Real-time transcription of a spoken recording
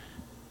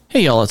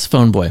Hey y'all, it's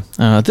Phone Boy.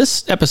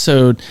 This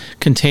episode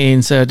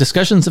contains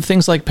discussions of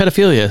things like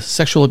pedophilia,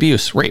 sexual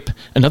abuse, rape,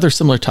 and other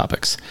similar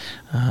topics.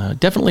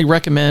 Definitely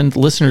recommend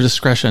listener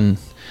discretion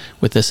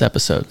with this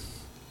episode.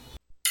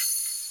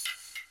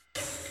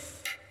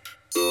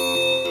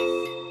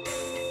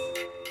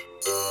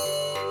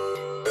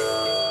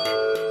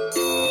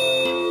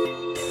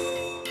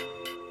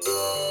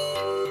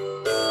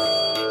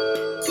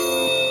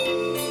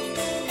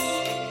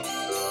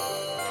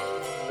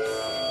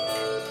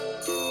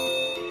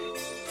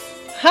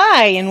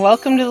 Hi, and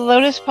welcome to the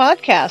Lotus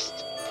Podcast,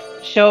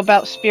 a show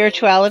about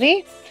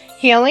spirituality,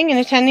 healing, and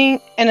ascending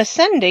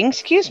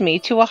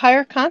to a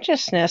higher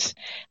consciousness.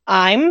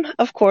 I'm,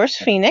 of course,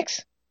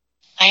 Phoenix.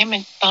 I am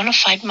a bona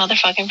fide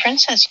motherfucking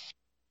princess.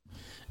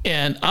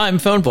 And I'm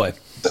Phone Boy.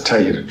 To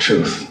tell you the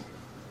truth,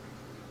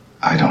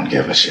 I don't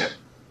give a shit.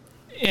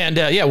 And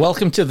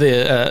welcome to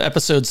the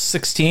episode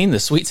 16, the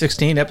Sweet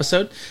 16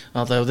 episode.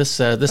 Although this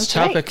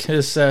topic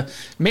is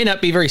may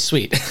not be very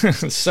sweet.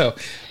 So,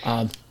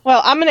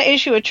 well, I'm going to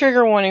issue a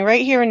trigger warning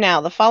right here and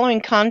now. The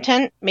following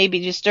content may be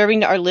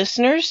disturbing to our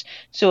listeners,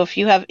 so if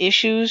you have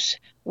issues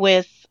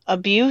with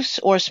abuse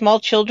or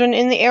small children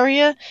in the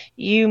area,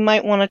 you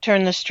might want to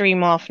turn the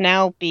stream off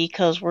now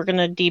because we're going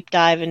to deep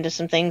dive into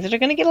some things that are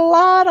going to get a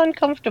lot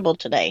uncomfortable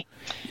today.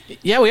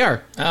 Yeah, we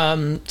are.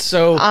 On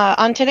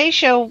today's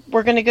show,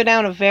 we're going to go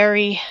down a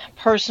very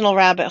personal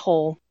rabbit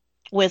hole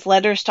with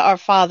letters to our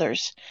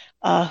fathers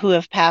who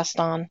have passed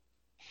on.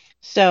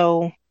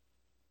 So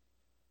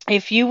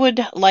if you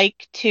would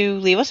like to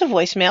leave us a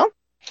voicemail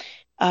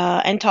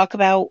and talk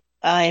about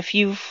if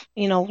you've,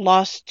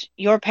 lost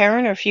your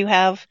parent, or if you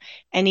have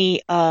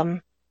any,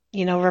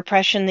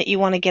 repression that you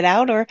want to get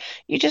out, or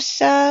you just,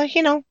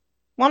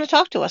 want to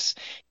talk to us,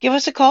 give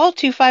us a call,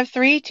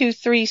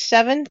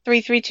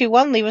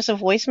 253-237-3321. Leave us a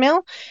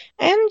voicemail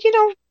and,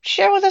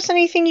 share with us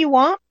anything you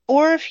want.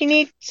 Or if you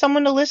need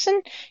someone to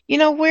listen,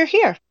 we're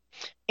here.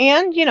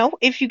 And,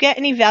 if you get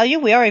any value,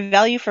 we are a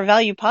value for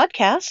value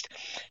podcast.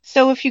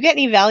 So if you get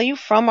any value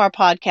from our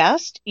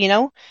podcast,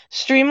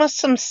 stream us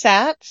some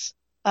sats.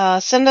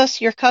 Send us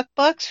your cuck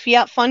bucks,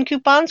 fiat fun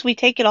coupons. We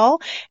take it all.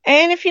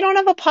 And if you don't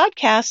have a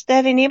podcast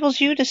that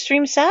enables you to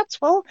stream sats,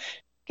 well,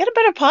 get a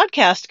better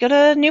podcast. Go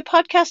to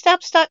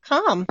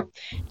newpodcastapps.com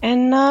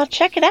and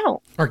check it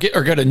out. Or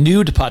go to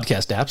nude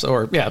podcast apps.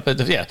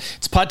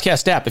 It's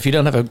podcast app. If you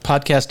don't have a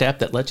podcast app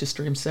that lets you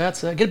stream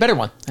sats, get a better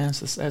one, as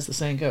the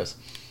saying goes.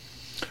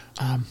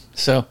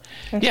 That's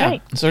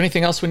right. Is there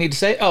anything else we need to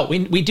say? Oh,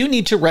 we do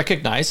need to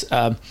recognize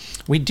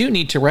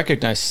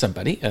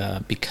somebody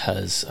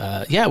because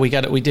we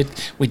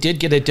did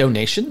get a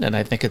donation, and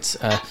I think it's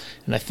I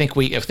think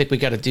we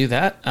got to do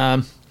that.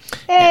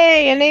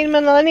 Hey, an 8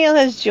 millennial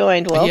has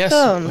joined. Welcome. Yes.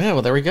 Yeah.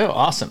 Well, there we go.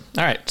 Awesome.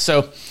 All right.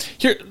 So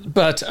here,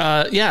 but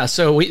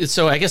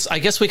So I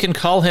guess we can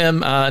call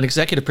him an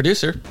executive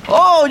producer.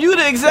 Oh, you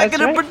the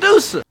executive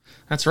producer.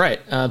 That's right.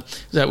 That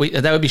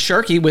would be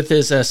Sharky with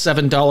his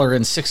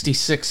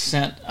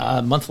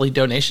 $7.66 monthly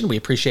donation. We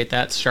appreciate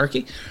that,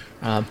 Sharky.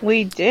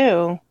 We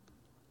do.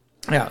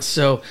 Yeah.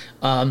 So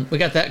we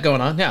got that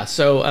going on. Yeah.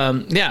 So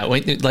like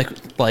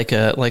my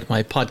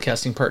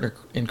podcasting partner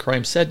in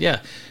crime said. Yeah.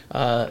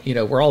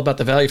 We're all about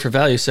the value for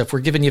value. So if we're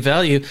giving you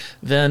value,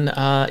 then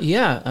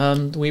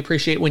we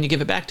appreciate when you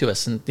give it back to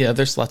us. And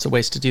there's lots of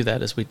ways to do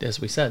that, as we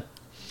said.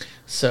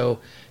 So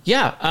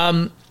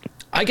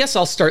I guess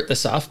I'll start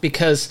this off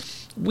because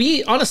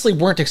we honestly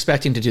weren't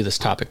expecting to do this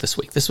topic this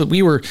week.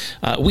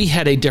 We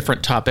had a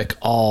different topic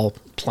all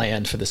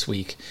planned for this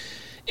week,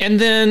 and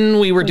then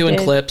we were doing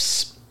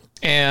clips,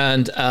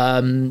 and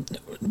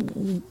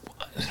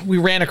we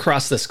ran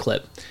across this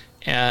clip,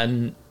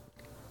 and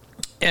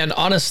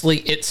honestly,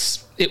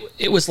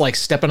 it was like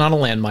stepping on a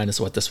landmine, is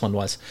what this one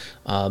was.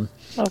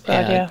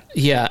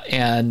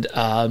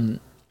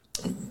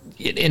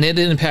 It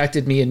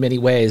impacted me in many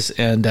ways,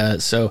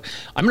 and so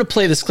I'm going to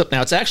play this clip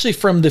now. It's actually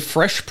from the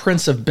Fresh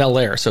Prince of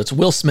Bel-Air, so it's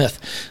Will Smith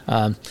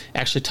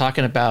actually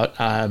talking about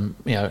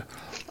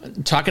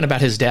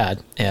his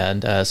dad,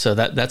 and so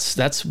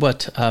that's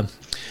what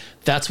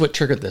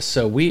triggered this.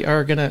 So we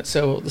are gonna.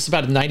 So this is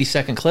about a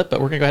 90-second clip,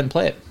 but we're gonna go ahead and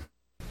play it.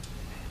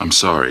 I'm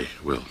sorry,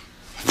 Will.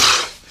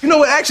 You know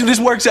what? Actually, this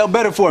works out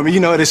better for me. The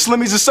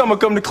Slimmies of summer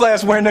come to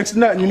class wearing next to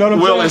nothing. You know what I'm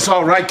saying? Will, it's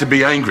all right to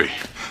be angry.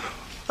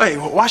 Hey,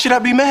 why should I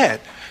be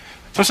mad?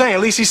 I'm saying, at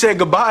least he said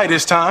goodbye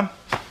this time.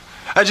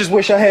 I just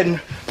wish I hadn't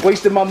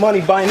wasted my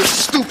money buying this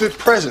stupid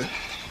present.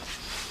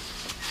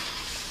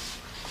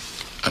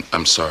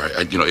 I'm sorry.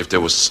 If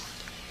there was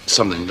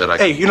something that I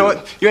Hey, you know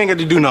what? You ain't got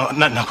to do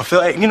nothing, Uncle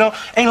Phil. Hey,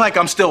 ain't like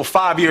I'm still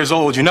 5 years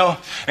old, Ain't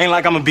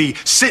like I'm going to be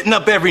sitting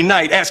up every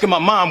night asking my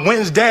mom,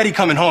 when's Daddy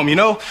coming home,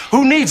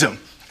 Who needs him?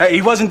 Hey,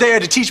 he wasn't there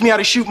to teach me how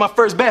to shoot my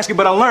first basket,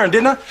 but I learned,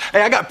 didn't I?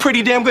 Hey, I got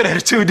pretty damn good at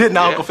it too, didn't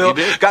I, Uncle Phil? You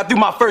did. Got through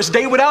my first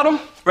date without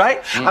him,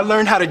 right? I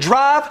learned how to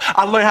drive.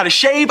 I learned how to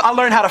shave. I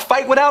learned how to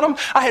fight without him.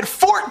 I had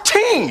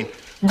 14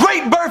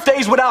 great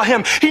birthdays without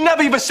him. He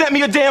never even sent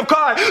me a damn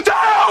card. To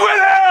hell with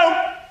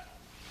him!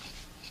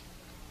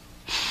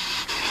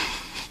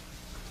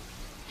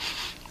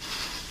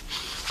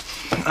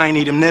 I ain't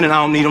need him then, and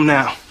I don't need him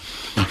now.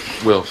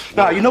 Will.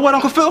 Nah, you know what,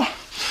 Uncle Phil?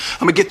 I'm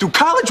gonna get through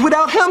college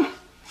without him.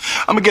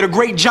 I'm gonna get a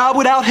great job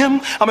without him.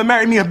 I'm gonna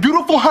marry me a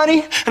beautiful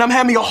honey, and I'm gonna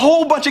have me a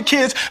whole bunch of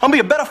kids. I'm gonna be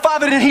a better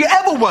father than he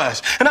ever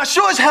was. And I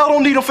sure as hell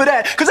don't need him for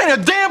that, because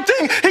ain't a damn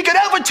thing he could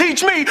ever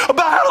teach me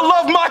about how to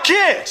love my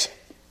kids.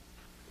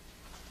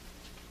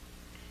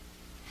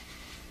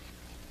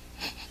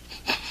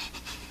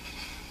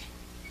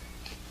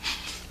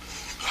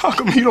 How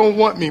come he don't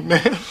want me,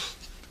 man?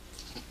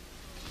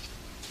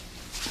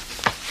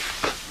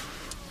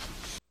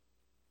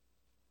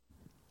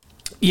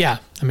 Yeah,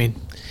 I mean,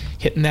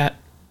 hitting that,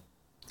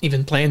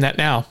 even playing that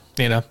now,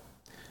 you know,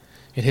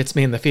 it hits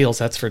me in the feels.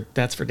 That's for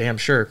damn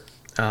sure.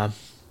 You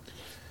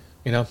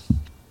know,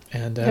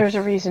 and there's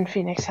a reason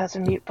Phoenix has a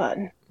mute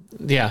button.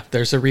 Yeah,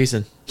 there's a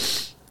reason.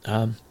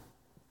 And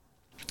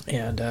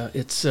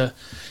it's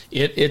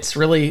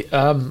really,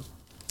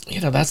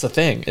 you know, that's the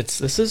thing.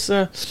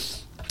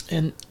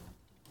 And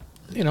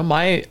you know,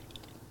 I'm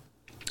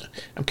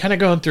kind of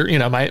going through, you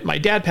know, my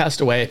dad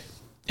passed away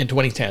in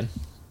 2010,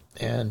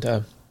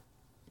 and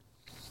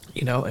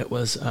you know, it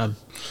was, and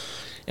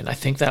I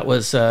think that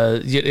was,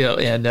 you know,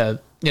 and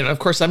you know, of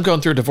course, I'm going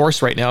through a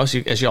divorce right now, as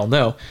you all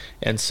know,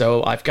 and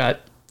so I've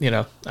got, you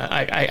know,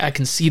 I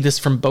can see this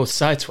from both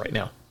sides right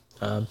now.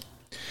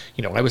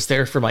 You know, I was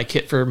there for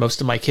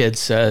most of my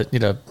kids, you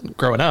know,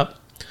 growing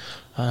up.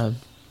 Of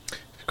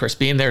course,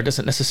 being there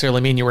doesn't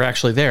necessarily mean you were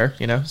actually there,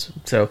 you know.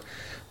 So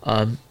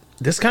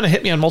this kind of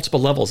hit me on multiple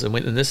levels,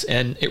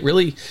 and it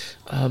really,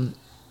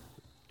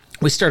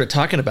 we started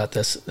talking about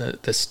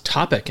this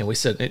topic, and we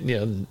said, you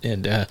know,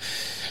 and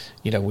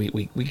you know,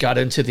 we got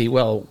into the,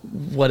 well,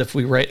 what if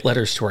we write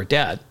letters to our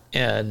dad?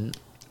 And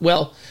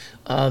well,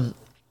 and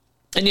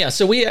yeah,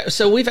 so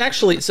we've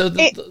actually,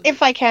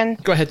 if I can,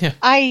 go ahead. Yeah,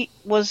 I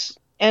was,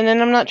 and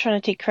then I'm not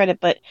trying to take credit,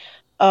 but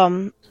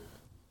I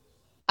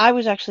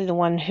was actually the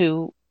one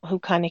who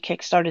kind of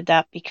kickstarted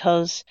that,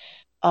 because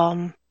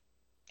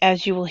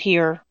as you will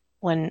hear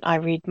when I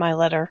read my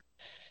letter,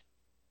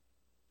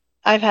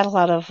 I've had a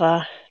lot of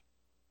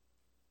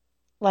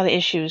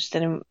issues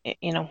that,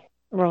 you know,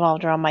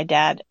 revolved around my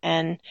dad,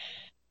 and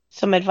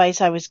some advice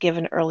I was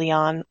given early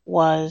on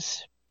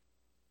was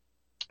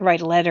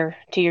write a letter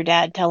to your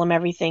dad, tell him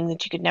everything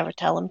that you could never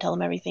tell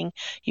him everything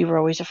you were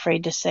always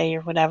afraid to say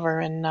or whatever.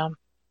 And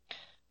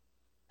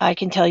I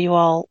can tell you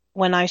all,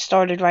 when I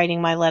started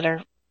writing my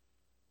letter,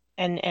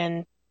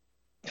 and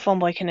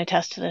Phoneboy can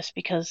attest to this,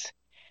 because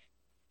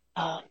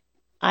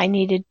I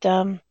needed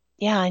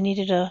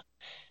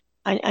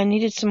I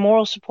needed some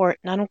moral support,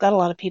 and I don't got a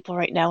lot of people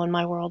right now in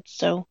my world.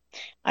 So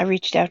I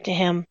reached out to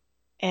him,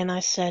 and I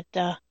said,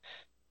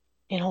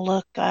 you know,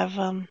 look, I've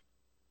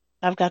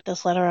got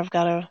this letter.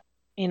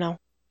 You know,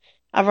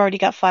 I've already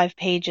got 5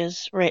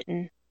 pages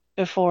written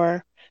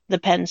before the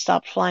pen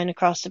stopped flying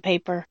across the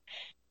paper.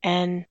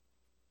 And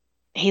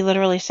he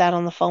literally sat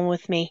on the phone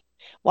with me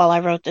while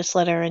I wrote this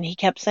letter, and he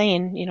kept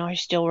saying, you know, you're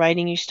still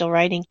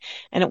writing.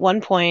 And at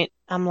one point,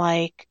 I'm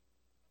like,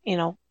 you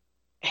know,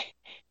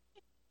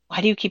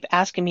 why do you keep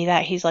asking me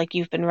that? He's like,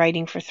 you've been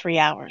writing for 3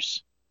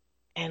 hours.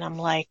 And I'm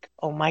like,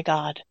 oh my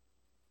God.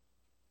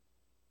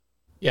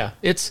 Yeah,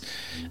 it's,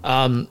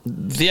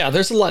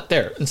 there's a lot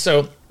there. And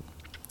so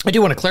I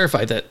do want to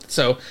clarify that.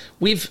 So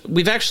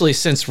we've actually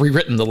since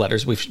rewritten the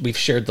letters. We've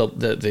shared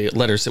the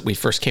letters that we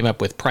first came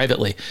up with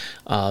privately.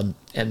 And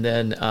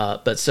then,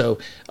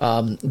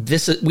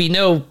 this is,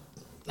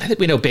 I think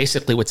we know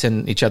basically what's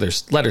in each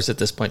other's letters at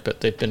this point,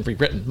 but they've been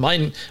rewritten.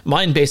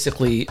 Mine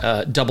basically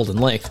doubled in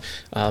length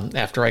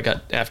after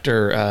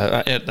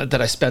that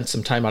I spent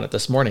some time on it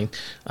this morning,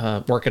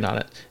 working on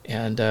it,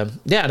 and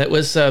and it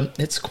was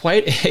it's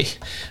quite a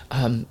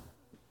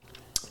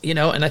you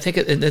know, and I think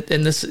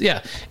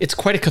it's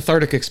quite a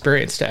cathartic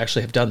experience to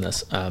actually have done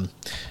this, and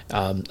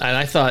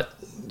I thought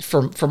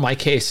for my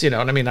case, you know,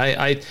 and I mean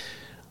I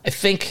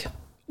think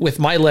with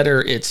my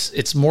letter,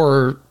 it's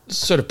more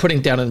sort of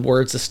putting down in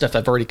words the stuff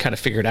I've already kind of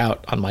figured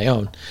out on my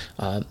own.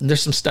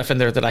 There's some stuff in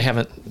there that I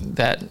haven't.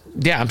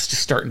 I'm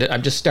just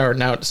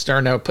starting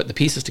out putting the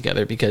pieces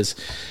together, because,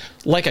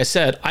 like I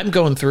said, I'm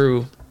going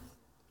through,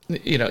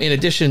 you know, in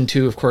addition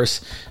to, of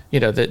course,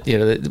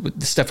 the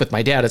stuff with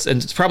my dad,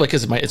 it's probably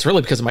it's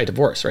really because of my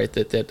divorce, right?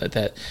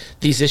 That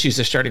these issues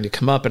are starting to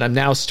come up, and I'm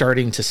now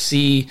starting to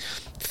see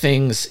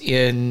things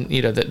in,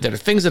 you know, that are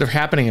things that are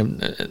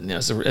happening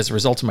as a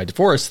result of my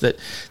divorce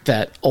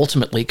that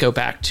ultimately go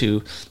back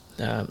to,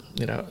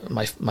 you know,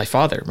 my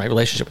father, my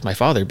relationship with my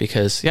father,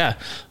 because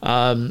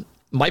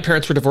my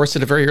parents were divorced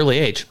at a very early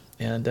age,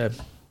 and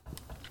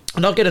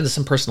I'll get into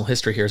some personal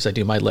history here as I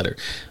do my letter.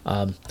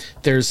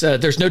 There's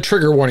no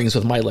trigger warnings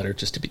with my letter,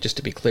 just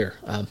to be clear.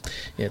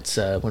 It's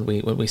when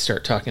we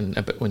start talking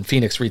about, when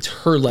Phoenix reads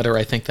her letter,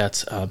 I think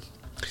that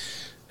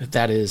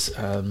is,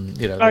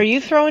 you know. Are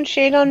you throwing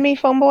shade on me,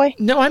 Phoneboy?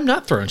 No, I'm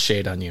not throwing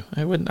shade on you.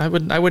 I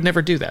would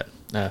never do that.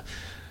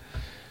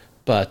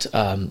 But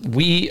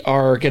we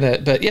are gonna.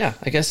 But yeah,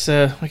 I guess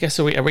are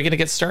we gonna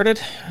get started?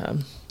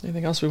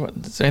 Anything else we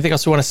want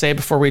to say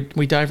before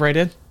we dive right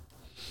in?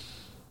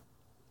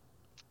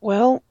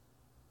 Well,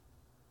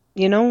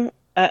 you know,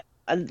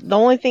 the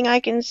only thing I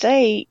can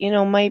say,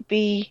 might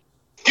be...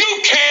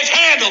 You can't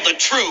handle the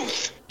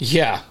truth!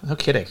 Yeah, no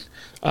kidding.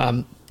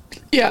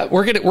 Yeah,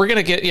 we're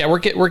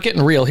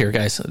getting real here,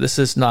 guys. This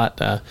is not,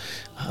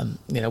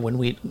 when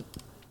we...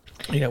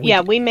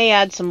 we may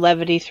add some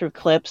levity through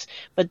clips,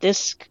 but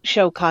this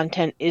show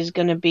content is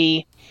going to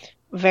be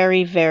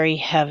very, very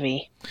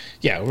heavy.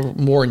 Yeah, we're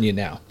warning you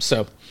now.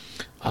 So,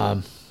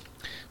 and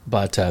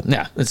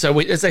so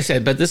as I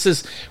said, but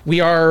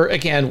we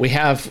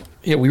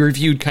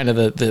reviewed kind of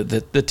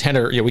the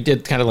tenor. We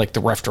did kind of like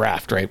the rough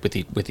draft, right,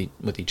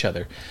 with each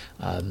other.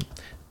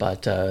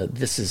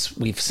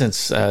 We've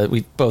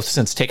both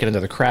since taken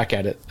another crack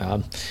at it,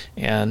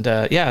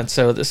 and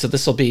so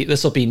this will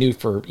be new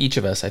for each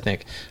of us, I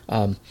think.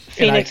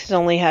 Phoenix has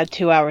only had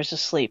 2 hours of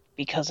sleep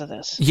because of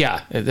this.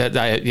 Yeah,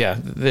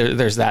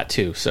 there's that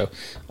too. So,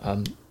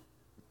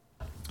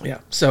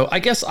 so I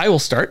guess I will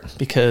start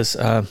because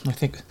I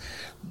think,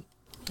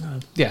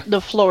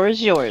 the floor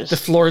is yours. The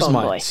floor is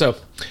mine. Boy. So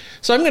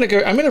I'm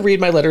gonna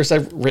read my letters.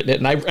 I've written it,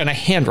 and I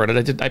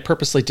handwrote it. I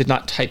purposely did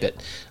not type it.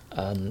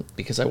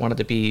 Because I wanted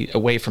to be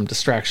away from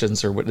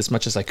distractions or as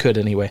much as I could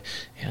anyway.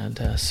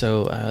 And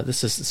so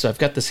I've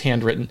got this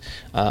handwritten.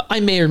 I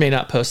may or may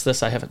not post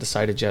this. I haven't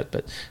decided yet,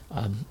 but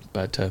I'm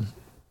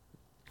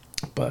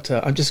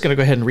just going to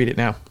go ahead and read it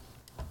now.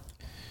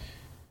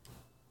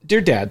 Dear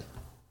Dad,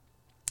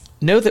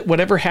 know that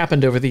whatever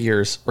happened over the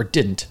years, or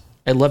didn't,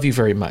 I love you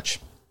very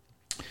much.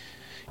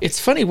 It's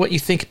funny what you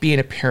think being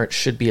a parent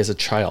should be as a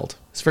child.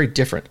 It's very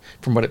different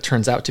from what it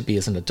turns out to be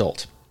as an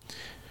adult.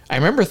 I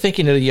remember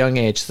thinking at a young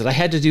age that I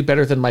had to do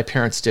better than my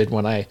parents did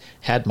when I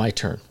had my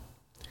turn.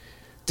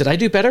 Did I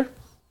do better?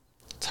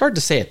 It's hard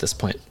to say at this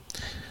point.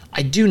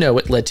 I do know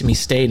it led to me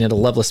staying in a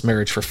loveless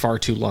marriage for far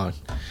too long.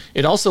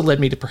 It also led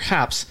me to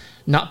perhaps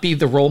not be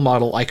the role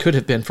model I could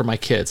have been for my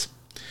kids.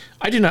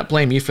 I do not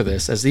blame you for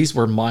this, as these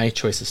were my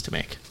choices to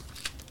make.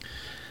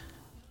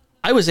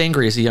 I was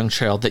angry as a young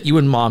child that you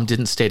and Mom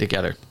didn't stay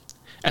together.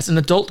 As an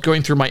adult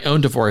going through my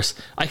own divorce,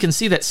 I can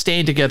see that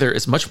staying together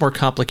is much more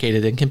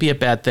complicated and can be a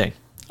bad thing.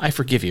 I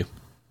forgive you.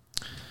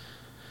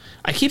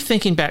 I keep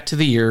thinking back to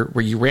the year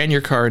where you ran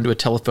your car into a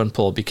telephone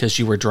pole because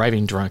you were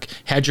driving drunk,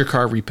 had your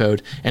car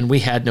repoed, and we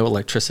had no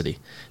electricity.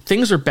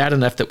 Things were bad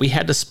enough that we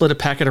had to split a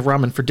packet of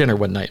ramen for dinner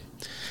one night.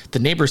 The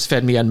neighbors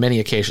fed me on many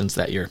occasions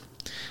that year.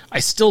 I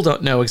still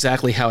don't know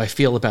exactly how I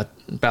feel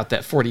about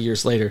that 40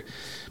 years later,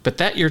 but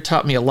that year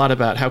taught me a lot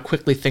about how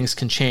quickly things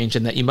can change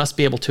and that you must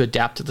be able to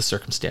adapt to the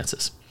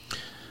circumstances.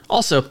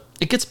 Also,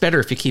 it gets better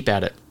if you keep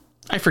at it.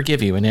 I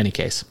forgive you in any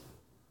case.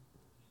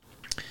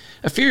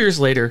 A few years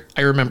later,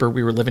 I remember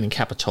we were living in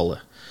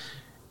Capitola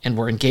and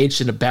were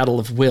engaged in a battle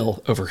of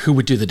will over who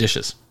would do the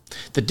dishes.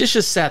 The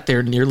dishes sat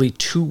there nearly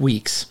 2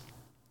 weeks,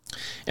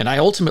 and I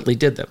ultimately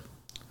did them.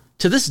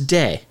 To this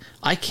day,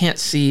 I can't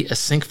see a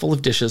sink full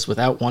of dishes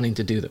without wanting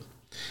to do them.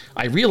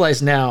 I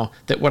realize now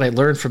that what I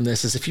learned from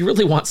this is if you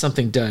really want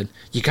something done,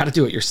 you got to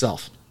do it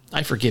yourself.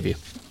 I forgive you.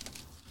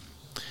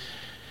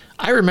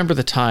 I remember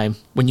the time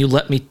when you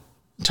let me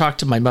talk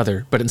to my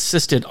mother, but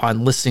insisted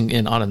on listening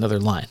in on another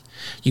line.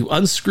 You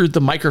unscrewed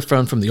the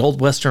microphone from the old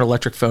Western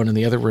Electric phone in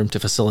the other room to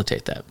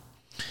facilitate that.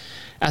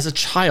 As a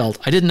child,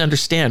 I didn't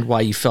understand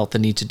why you felt the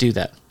need to do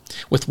that.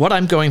 With what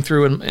I'm going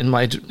through in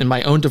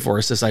my own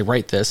divorce as I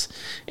write this,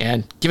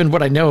 and given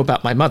what I know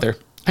about my mother,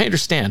 I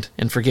understand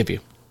and forgive you.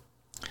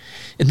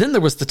 And then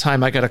there was the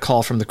time I got a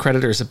call from the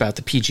creditors about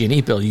the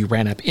PG&E bill you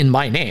ran up in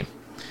my name.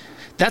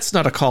 That's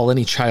not a call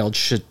any child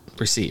should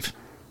receive.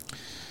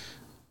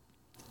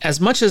 As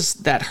much as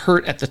that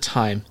hurt at the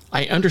time,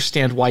 I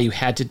understand why you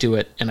had to do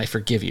it, and I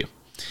forgive you.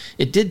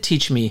 It did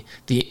teach me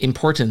the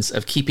importance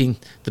of keeping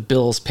the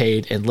bills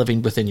paid and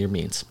living within your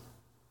means.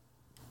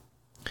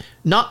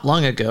 Not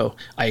long ago,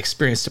 I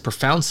experienced a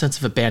profound sense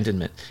of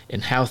abandonment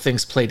in how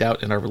things played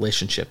out in our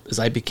relationship as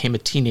I became a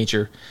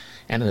teenager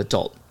and an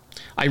adult.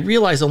 I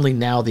realize only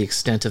now the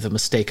extent of the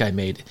mistake I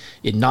made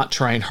in not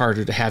trying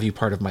harder to have you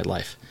part of my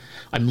life.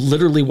 I'm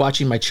literally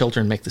watching my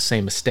children make the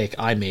same mistake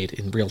I made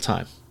in real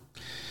time.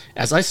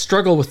 As I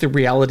struggle with the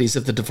realities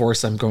of the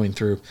divorce I'm going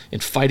through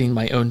and fighting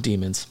my own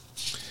demons,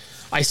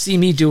 I see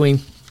me doing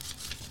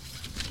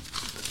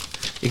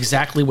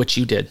exactly what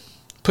you did.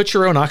 Put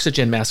your own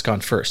oxygen mask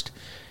on first.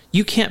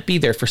 You can't be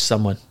there for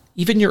someone,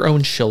 even your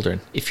own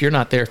children, if you're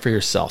not there for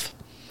yourself.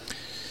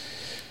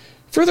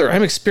 Further,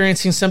 I'm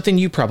experiencing something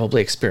you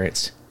probably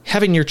experienced,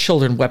 having your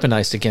children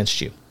weaponized against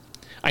you.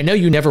 I know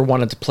you never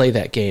wanted to play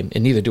that game,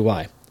 and neither do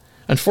I.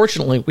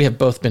 Unfortunately, we have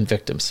both been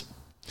victims.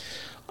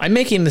 I'm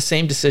making the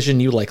same decision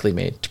you likely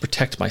made, to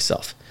protect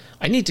myself.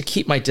 I need to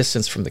keep my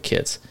distance from the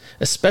kids,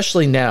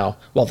 especially now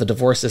while the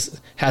divorce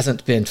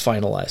hasn't been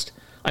finalized.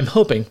 I'm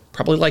hoping,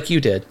 probably like you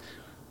did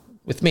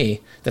with me,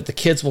 that the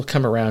kids will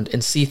come around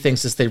and see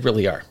things as they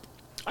really are.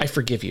 I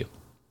forgive you.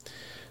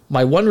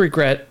 My one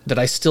regret that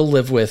I still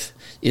live with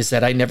is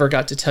that I never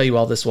got to tell you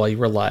all this while you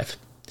were alive.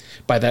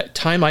 By that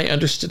time I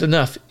understood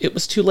enough, it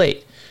was too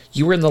late.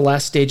 You were in the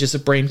last stages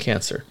of brain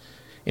cancer.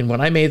 And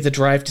when I made the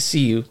drive to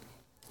see you,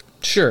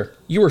 sure,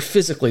 you were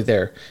physically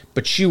there,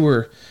 but you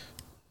were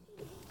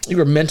You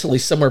were mentally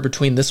somewhere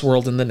between this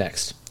world and the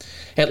next.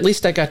 At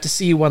least I got to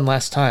see you one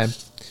last time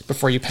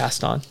before you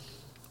passed on.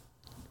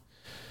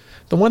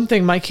 The one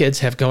thing my kids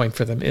have going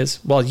for them is,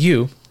 while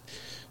you,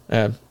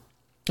 or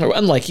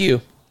unlike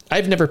you,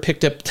 I've never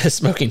picked up the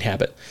smoking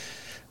habit.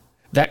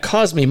 That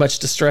caused me much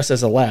distress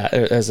as a lad,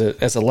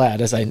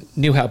 as I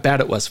knew how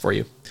bad it was for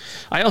you.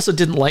 I also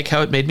didn't like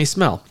how it made me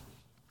smell.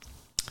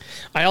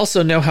 I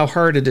also know how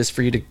hard it is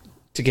for you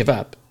to give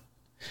up,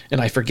 and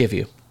I forgive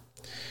you.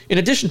 In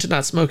addition to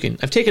not smoking,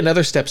 I've taken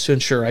other steps to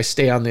ensure I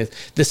stay on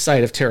this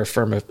side of terra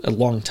firma a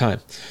long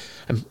time.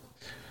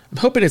 I'm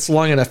hoping it's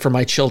long enough for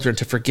my children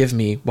to forgive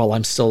me while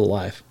I'm still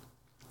alive.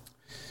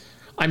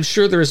 I'm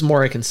sure there is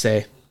more I can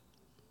say,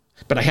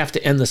 but I have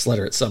to end this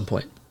letter at some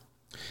point.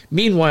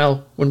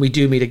 Meanwhile, when we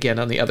do meet again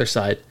on the other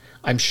side,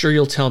 I'm sure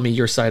you'll tell me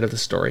your side of the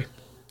story.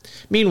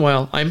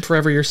 Meanwhile, I'm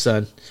forever your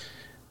son,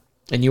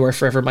 and you are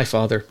forever my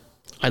father.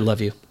 I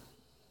love you.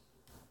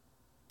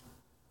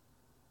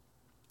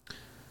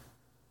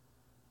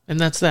 And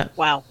that's that.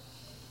 Wow.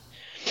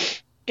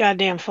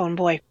 Goddamn phone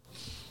boy.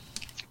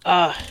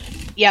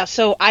 Yeah,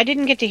 so I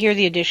didn't get to hear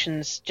the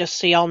additions, just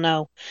so y'all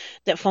know,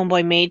 that Phone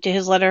Boy made to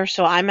his letter,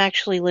 so I'm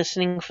actually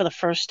listening for the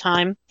first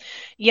time.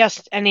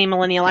 Yes, NA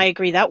Millennial, I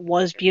agree, that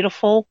was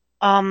beautiful.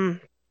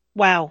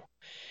 Wow.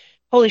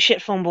 Holy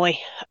shit, Phone Boy.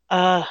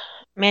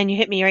 Man, you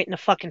hit me right in the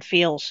fucking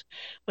feels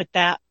with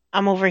that.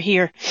 I'm over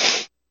here.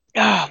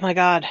 Oh, my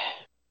God.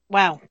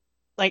 Wow.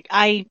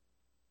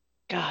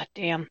 God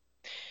damn.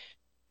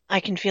 I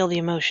can feel the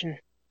emotion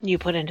you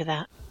put into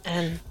that,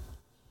 and...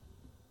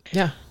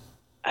 Yeah.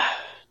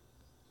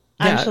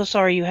 I'm so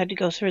sorry you had to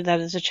go through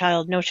that as a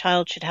child. No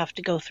child should have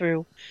to go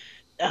through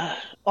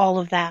all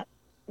of that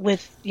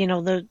with,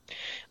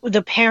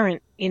 the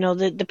parent.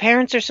 The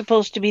parents are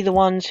supposed to be the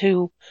ones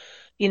who,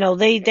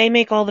 they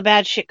make all the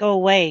bad shit go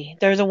away.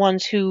 They're the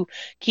ones who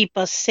keep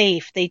us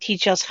safe. They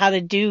teach us how to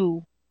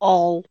do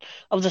all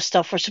of the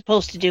stuff we're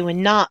supposed to do,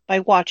 and not by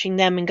watching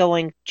them and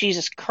going,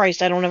 Jesus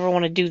Christ, I don't ever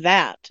want to do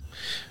that.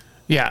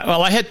 Yeah,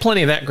 well, I had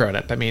plenty of that growing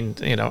up. I mean,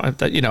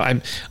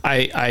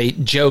 I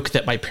joke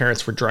that my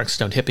parents were drunk,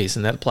 stoned hippies,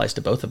 and that applies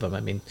to both of them. I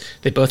mean,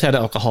 they both had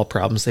alcohol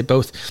problems. They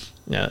both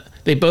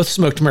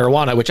smoked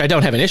marijuana, which I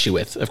don't have an issue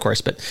with, of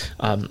course, but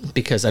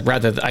because I'd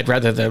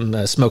rather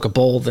them smoke a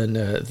bowl than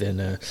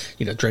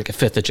drink a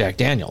fifth of Jack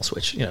Daniels,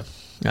 which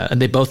and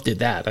they both did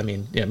that. I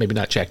mean, maybe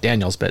not Jack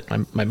Daniels, but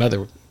my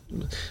mother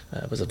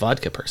was a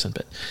vodka person.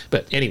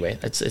 But anyway,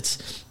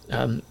 it's.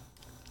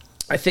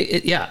 I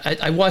think,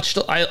 I watched,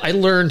 I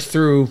learned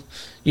through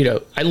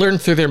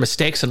their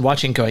mistakes and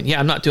watching going, yeah,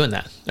 I'm not doing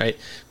that. Right.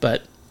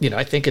 But,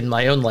 I think in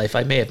my own life,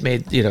 I may have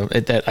made,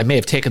 that I may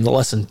have taken the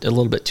lesson a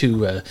little bit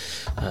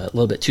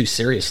too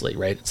seriously.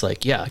 Right. It's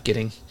like,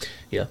 getting,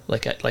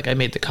 like I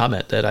made the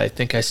comment that I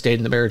think I stayed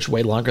in the marriage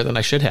way longer than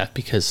I should have,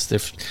 because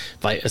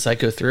as I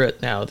go through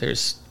it now,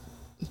 there's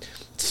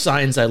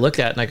signs I look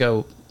at and I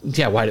go,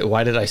 yeah,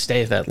 why did I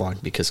stay that long?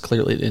 Because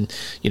clearly,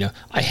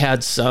 I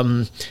had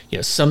some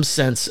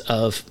sense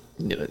of,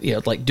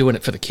 like doing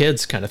it for the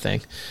kids kind of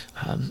thing.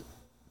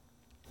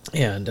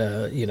 And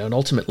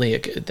ultimately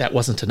that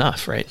wasn't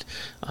enough. Right.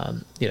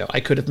 I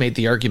could have made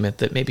the argument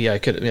that maybe I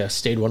could have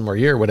stayed one more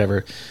year or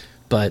whatever,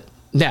 but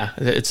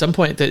at some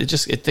point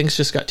things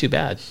just got too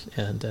bad.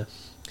 And,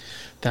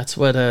 that's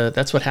what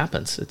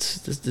happens.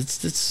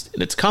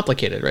 It's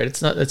complicated, right?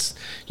 It's not. It's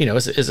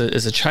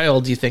as a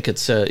child, you think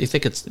it's you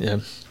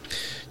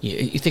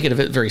think of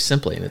it very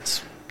simply, and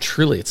it's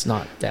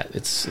not that.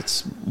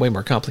 It's way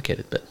more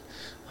complicated.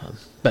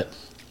 But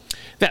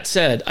that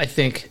said, I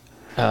think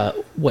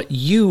what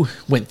you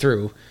went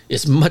through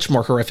is much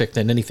more horrific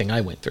than anything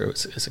I went through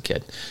as a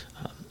kid.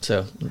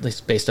 So at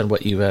least based on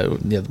what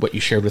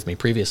you shared with me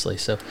previously.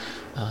 So.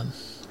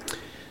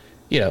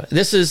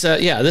 This is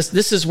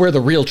this is where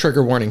the real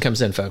trigger warning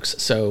comes in, folks.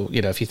 So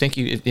if you think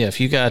if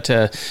you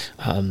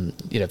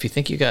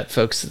think you got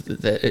folks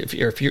that if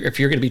you're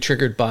going to be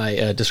triggered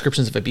by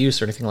descriptions of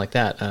abuse or anything like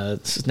that,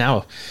 this is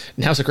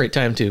now's a great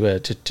time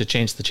to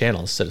change the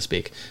channel, so to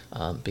speak,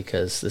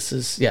 because this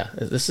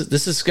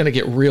is going to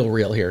get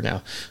real here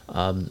now,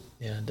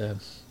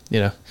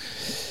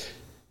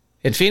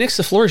 in Phoenix,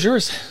 the floor is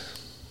yours.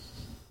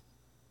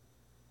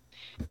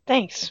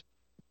 Thanks.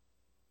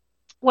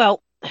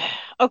 Well.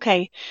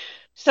 Okay,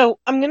 so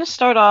I'm going to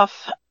start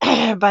off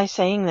by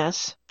saying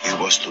this. You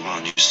was the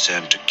one you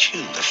sent to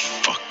kill the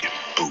fucking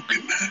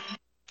boogeyman.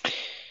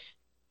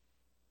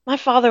 My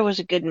father was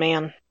a good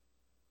man.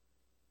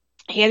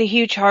 He had a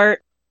huge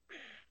heart,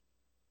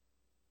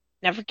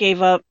 never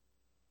gave up,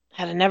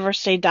 had a never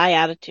say die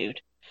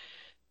attitude.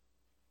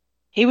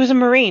 He was a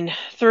Marine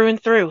through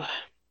and through.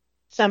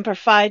 Semper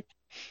Fi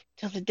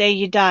till the day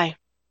you die.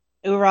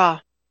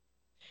 Hoorah.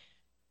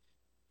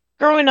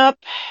 Growing up,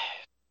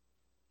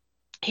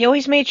 he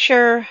always made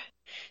sure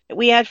that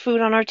we had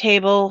food on our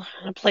table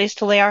and a place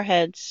to lay our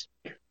heads.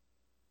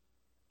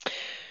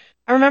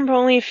 I remember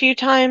only a few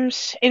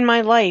times in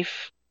my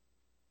life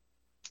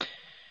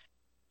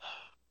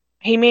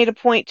he made a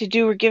point to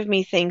do or give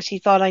me things he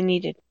thought I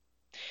needed.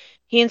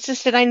 He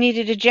insisted I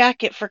needed a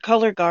jacket for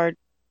color guard.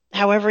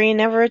 However, he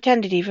never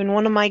attended even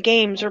one of my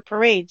games or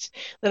parades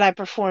that I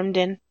performed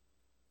in.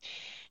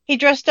 He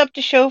dressed up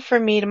to chauffeur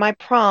me to my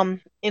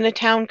prom in a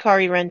town car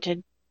he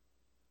rented.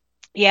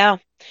 Yeah,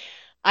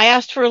 I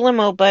asked for a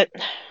limo, but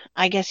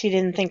I guess he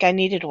didn't think I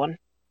needed one.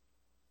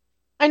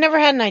 I never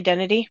had an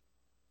identity.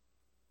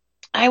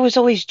 I was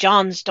always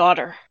John's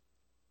daughter.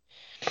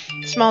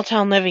 Small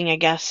town living, I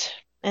guess.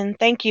 And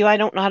thank you, I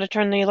don't know how to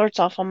turn the alerts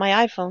off on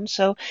my iPhone,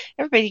 so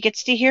everybody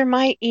gets to hear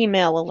my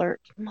email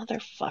alert.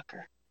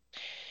 Motherfucker.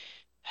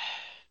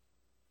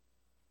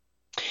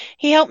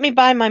 He helped me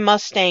buy my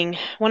Mustang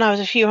when I was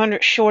a few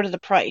hundred short of the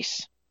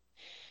price.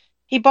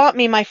 He bought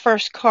me my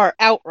first car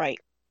outright,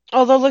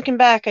 although looking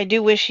back, I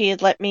do wish he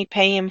had let me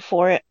pay him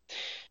for it,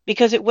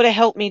 because it would have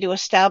helped me to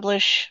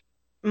establish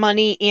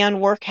money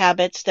and work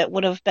habits that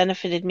would have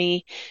benefited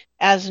me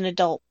as an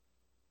adult.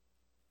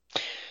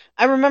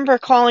 I remember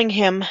calling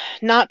him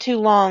not too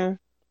long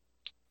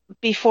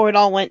before it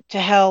all went to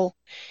hell,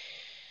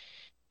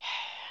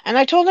 and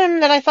I told him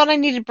that I thought I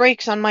needed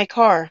brakes on my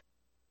car.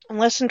 And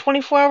less than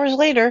 24 hours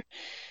later,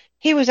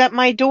 he was at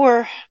my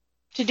door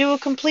to do a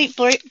complete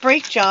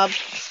brake job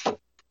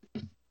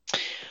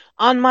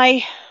on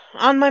my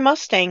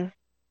Mustang.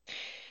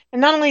 And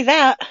not only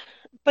that,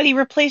 but he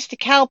replaced the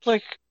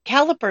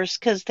calipers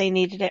because they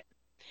needed it.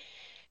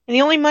 And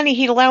the only money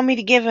he'd allow me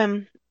to give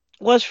him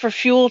was for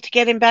fuel to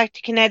get him back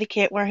to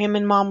Connecticut, where him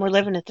and Mom were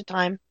living at the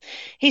time.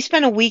 He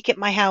spent a week at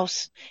my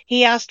house.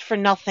 He asked for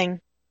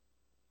nothing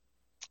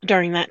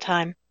during that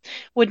time.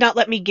 Would not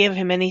let me give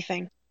him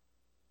anything.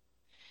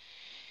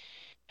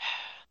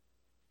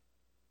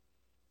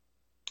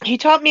 He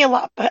taught me a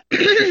lot, but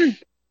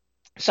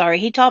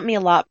he taught me a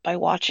lot by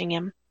watching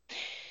him.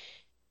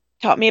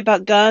 Taught me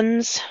about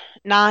guns,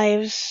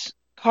 knives,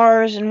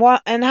 cars,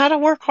 and how to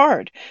work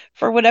hard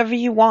for whatever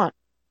you want.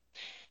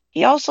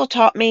 He also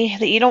taught me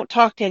that you don't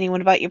talk to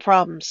anyone about your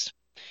problems.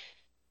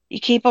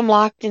 You keep them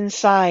locked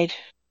inside,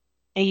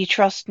 and you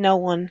trust no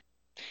one,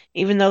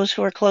 even those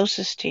who are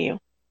closest to you.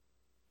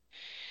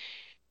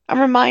 I'm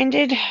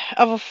reminded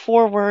of a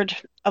foreword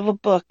of a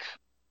book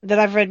that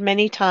I've read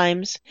many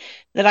times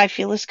that I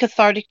feel is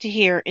cathartic to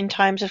hear in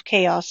times of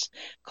chaos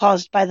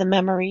caused by the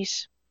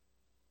memories.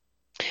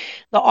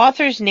 The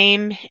author's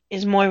name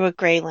is Moira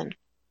Graylin,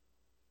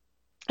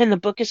 and the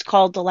book is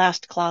called The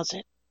Last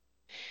Closet.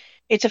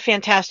 It's a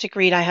fantastic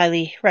read. I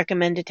highly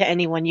recommend it to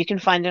anyone. You can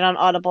find it on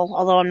Audible,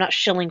 although I'm not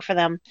shilling for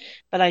them,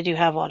 but I do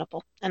have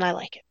Audible, and I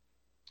like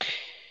it.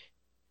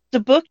 The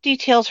book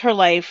details her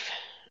life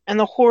and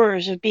the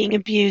horrors of being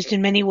abused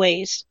in many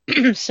ways,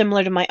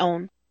 similar to my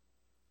own.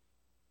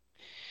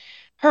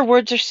 Her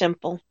words are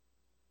simple.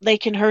 They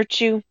can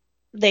hurt you.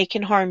 They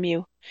can harm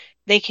you.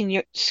 They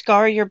can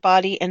scar your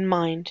body and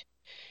mind,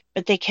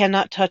 but they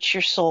cannot touch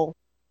your soul.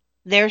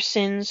 Their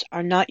sins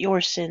are not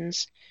your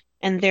sins,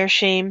 and their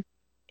shame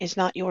is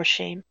not your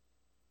shame.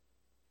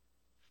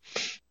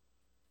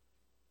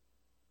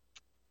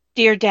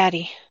 Dear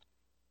Daddy,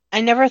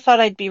 I never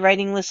thought I'd be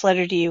writing this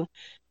letter to you,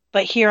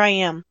 but here I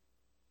am.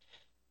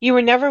 You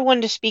were never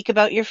one to speak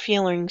about your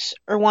feelings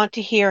or want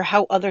to hear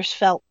how others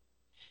felt.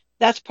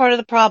 That's part of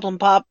the problem,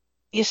 Pop.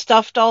 You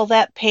stuffed all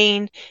that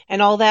pain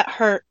and all that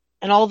hurt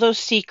and all those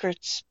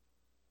secrets.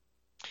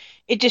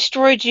 It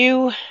destroyed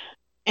you,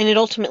 and it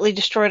ultimately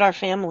destroyed our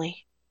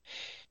family.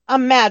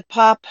 I'm mad,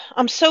 Pop.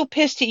 I'm so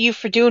pissed at you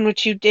for doing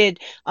what you did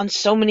on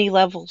so many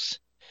levels.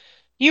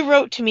 You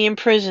wrote to me in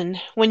prison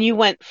when you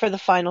went for the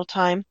final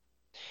time.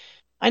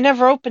 I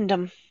never opened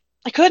them.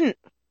 I couldn't.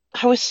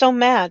 I was so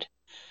mad.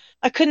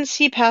 I couldn't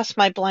see past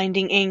my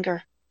blinding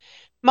anger.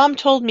 Mom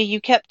told me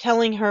you kept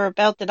telling her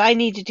about that I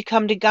needed to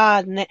come to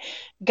God and that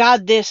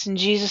God this and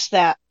Jesus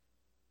that.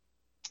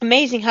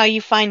 Amazing how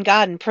you find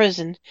God in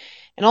prison,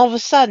 and all of a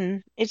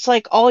sudden, it's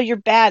like all your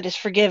bad is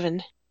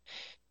forgiven.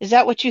 Is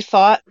that what you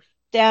thought,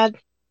 Dad?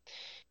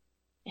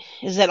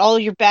 Is that all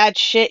your bad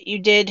shit you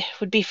did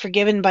would be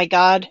forgiven by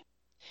God? Did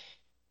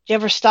you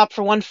ever stop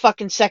for one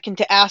fucking second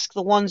to ask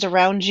the ones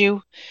around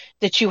you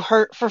that you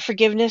hurt for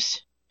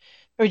forgiveness?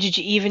 Or did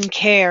you even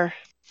care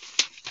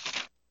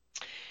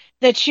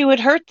that you would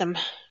hurt them?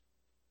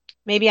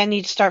 Maybe I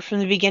need to start from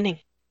the beginning.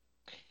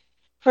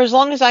 For as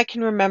long as I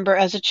can remember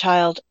as a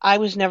child, I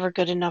was never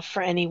good enough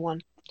for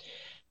anyone.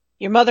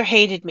 Your mother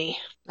hated me.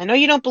 I know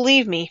you don't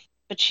believe me,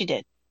 but she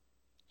did.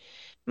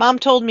 Mom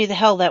told me the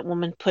hell that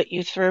woman put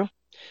you through.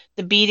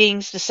 The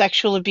beatings, the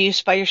sexual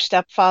abuse by your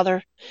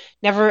stepfather,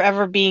 never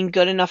ever being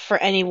good enough for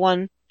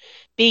anyone,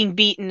 being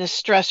beaten as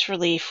stress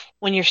relief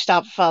when your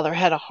stepfather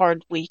had a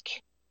hard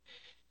week.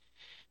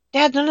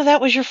 Dad, none of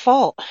that was your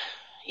fault.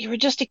 You were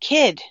just a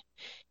kid,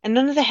 and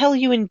none of the hell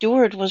you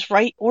endured was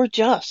right or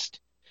just.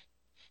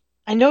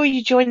 I know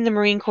you joined the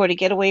Marine Corps to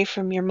get away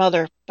from your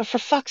mother, but for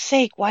fuck's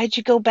sake, why'd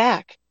you go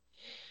back?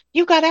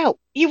 You got out.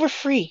 You were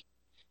free.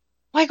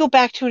 Why go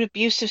back to an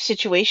abusive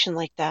situation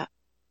like that?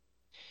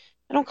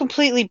 I don't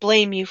completely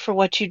blame you for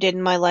what you did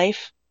in my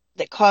life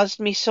that caused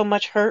me so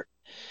much hurt,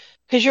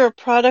 because you're a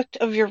product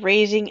of your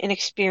raising and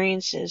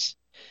experiences.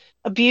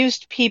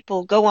 Abused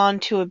people go on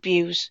to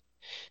abuse.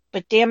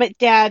 But damn it,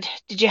 Dad,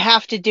 did you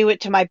have to do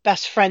it to my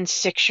best friend's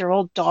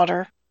 6-year-old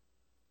daughter?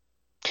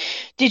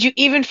 Did you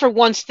even for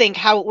once think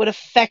how it would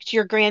affect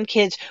your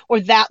grandkids or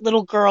that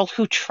little girl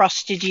who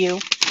trusted you?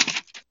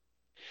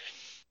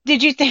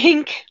 Did you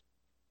think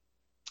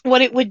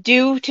what it would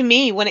do to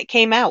me when it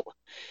came out?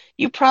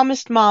 You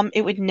promised Mom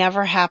it would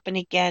never happen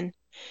again.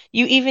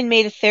 You even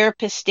made a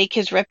therapist stake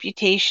his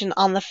reputation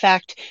on the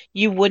fact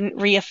you wouldn't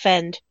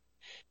reoffend.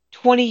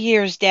 20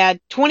 years, Dad.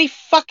 20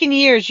 fucking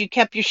years you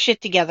kept your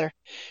shit together.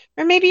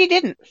 Or maybe you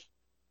didn't.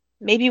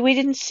 Maybe we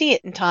didn't see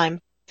it in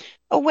time.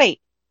 Oh, wait.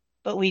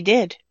 But we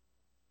did.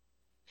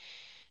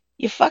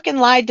 You fucking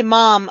lied to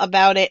Mom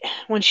about it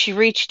when she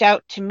reached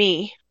out to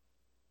me.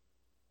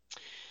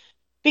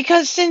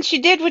 Because since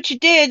you did what you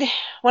did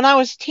when I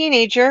was a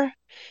teenager,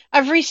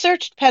 I've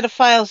researched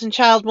pedophiles and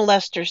child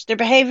molesters, their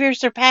behaviors,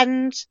 their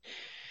patterns,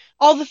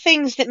 all the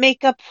things that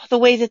make up the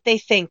way that they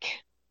think.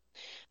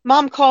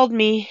 Mom called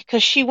me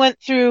because she went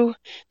through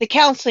the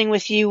counseling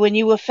with you when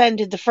you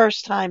offended the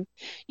first time.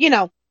 You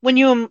know, when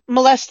you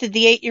molested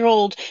the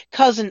 8-year-old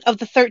cousin of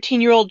the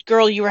 13-year-old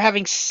girl you were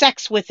having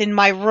sex with in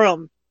my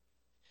room.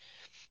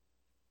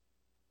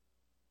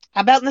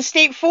 How about in the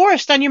state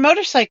forest on your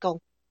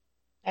motorcycle?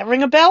 That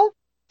ring a bell?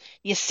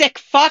 You sick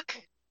fuck?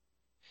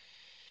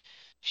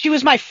 She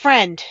was my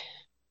friend.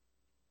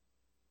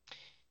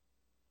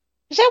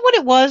 Is that what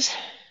it was?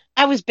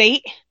 I was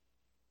bait?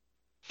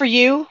 For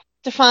you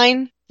to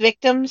find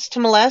victims to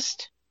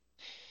molest?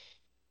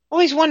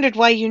 Always wondered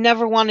why you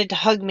never wanted to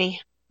hug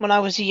me when I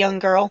was a young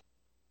girl.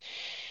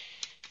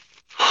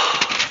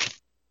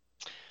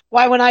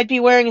 Why when I'd be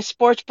wearing a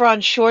sports bra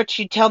and shorts,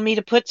 you'd tell me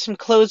to put some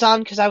clothes on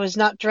because I was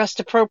not dressed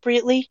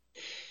appropriately?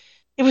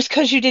 It was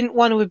because you didn't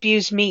want to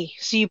abuse me,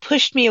 so you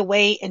pushed me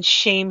away and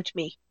shamed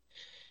me.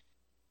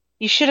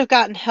 You should have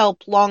gotten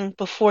help long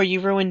before you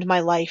ruined my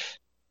life.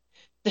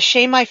 The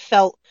shame I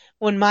felt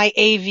when my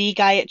AV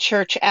guy at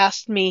church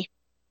asked me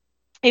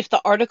if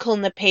the article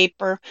in the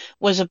paper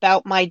was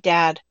about my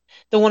dad,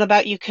 the one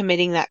about you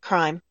committing that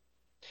crime.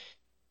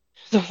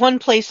 The one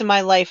place in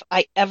my life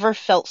I ever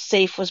felt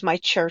safe was my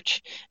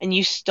church, and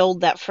you stole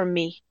that from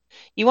me.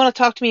 You want to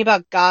talk to me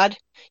about God?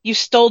 You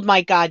stole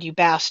my God, you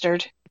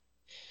bastard.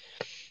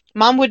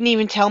 Mom wouldn't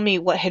even tell me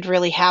what had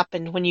really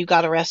happened when you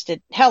got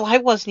arrested. Hell, I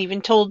wasn't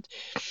even told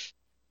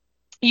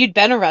you'd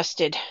been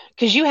arrested,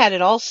 because you had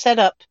it all set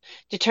up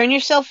to turn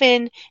yourself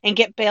in and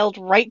get bailed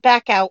right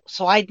back out,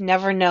 so I'd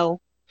never know.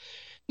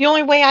 The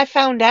only way I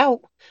found out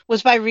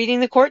was by reading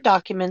the court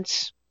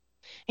documents.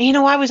 And you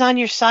know, I was on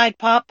your side,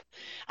 Pop.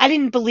 I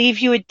didn't believe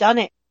you had done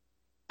it.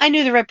 I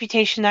knew the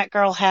reputation that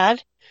girl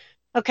had.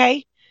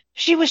 Okay?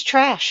 She was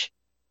trash.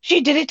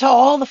 She did it to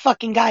all the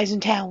fucking guys in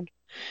town.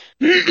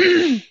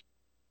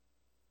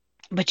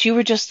 But you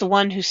were just the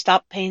one who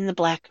stopped paying the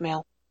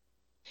blackmail.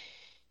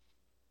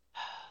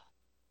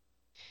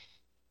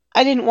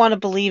 I didn't want to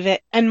believe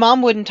it, and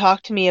Mom wouldn't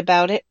talk to me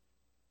about it,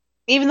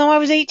 even though I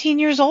was 18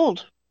 years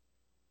old.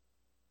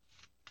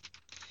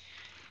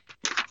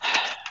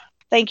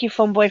 Thank you,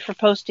 Phoneboy, for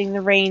posting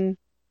the Rain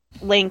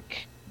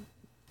link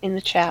in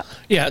the chat.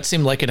 Yeah, it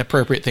seemed like an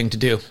appropriate thing to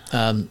do.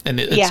 And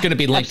it's going to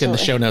be linked in the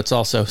show notes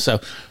also. So,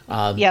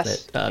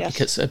 yes.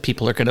 Because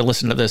people are going to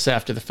listen to this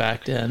after the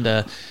fact, and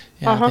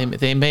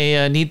they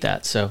may need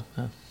that. So,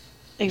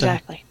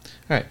 exactly.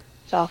 All right.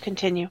 So I'll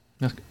continue.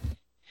 Okay.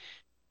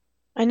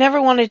 I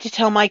never wanted to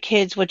tell my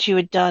kids what you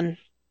had done.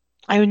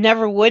 I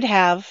never would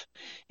have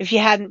if you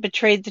hadn't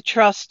betrayed the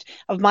trust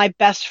of my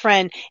best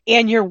friend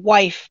and your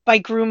wife by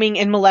grooming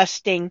and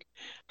molesting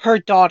her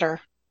daughter.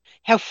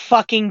 How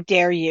fucking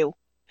dare you?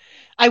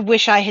 I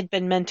wish I had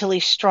been mentally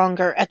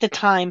stronger at the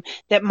time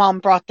that Mom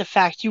brought the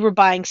fact you were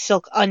buying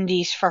silk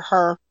undies for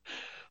her,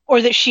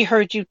 or that she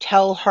heard you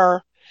tell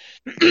her.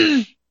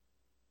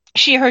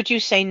 She heard you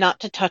say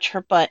not to touch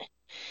her butt.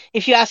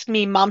 If you ask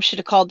me, Mom should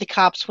have called the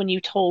cops when you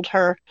told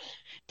her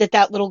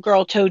that little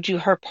girl told you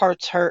her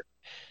parts hurt.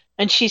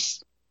 And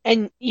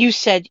you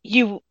said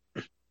you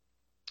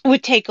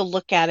would take a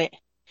look at it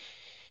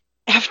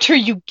after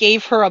you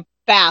gave her a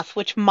bath,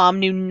 which Mom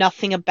knew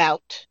nothing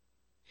about.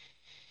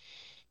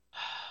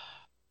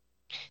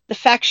 The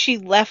fact she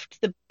left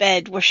the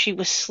bed where she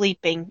was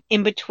sleeping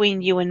in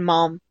between you and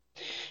Mom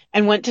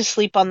and went to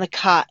sleep on the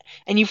cot,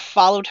 and you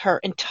followed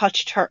her and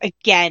touched her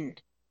again.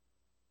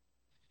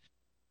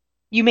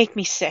 You make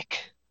me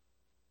sick.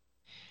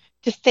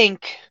 To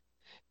think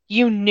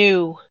you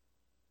knew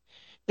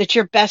that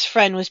your best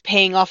friend was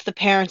paying off the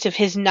parents of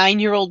his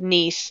 9-year-old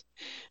niece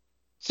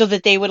so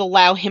that they would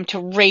allow him to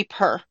rape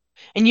her.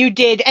 And you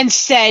did and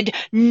said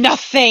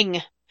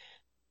nothing.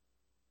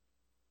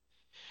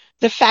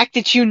 The fact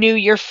that you knew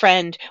your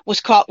friend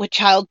was caught with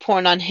child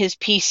porn on his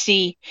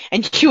PC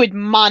and you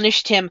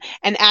admonished him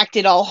and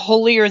acted all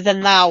holier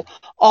than thou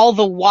all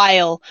the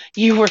while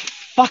you were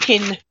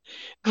fucking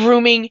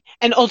grooming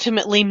and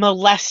ultimately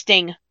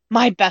molesting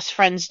my best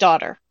friend's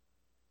daughter.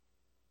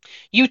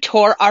 You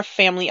tore our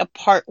family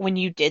apart when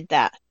you did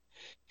that.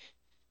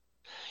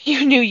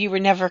 You knew you were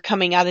never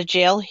coming out of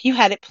jail. You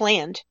had it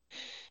planned.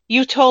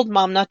 You told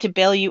Mom not to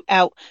bail you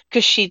out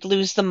because she'd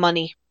lose the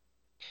money.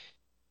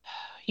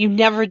 You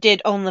never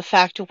did own the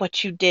fact of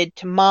what you did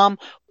to Mom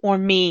or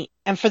me,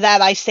 and for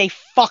that I say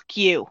fuck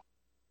you.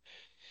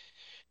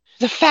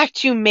 The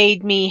fact you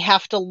made me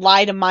have to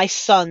lie to my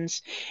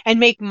sons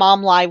and make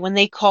Mom lie when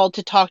they called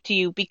to talk to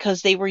you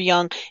because they were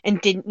young and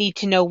didn't need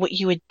to know what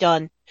you had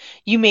done.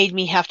 You made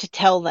me have to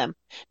tell them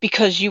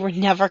because you were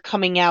never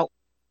coming out.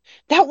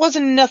 That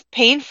wasn't enough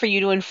pain for you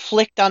to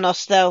inflict on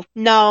us, though.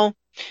 No,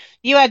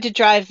 you had to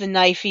drive the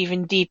knife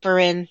even deeper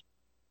in.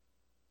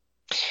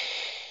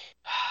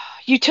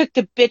 You took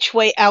the bitch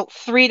way out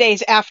 3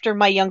 days after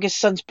my youngest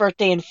son's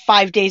birthday and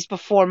 5 days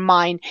before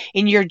mine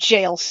in your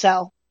jail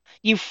cell.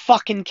 You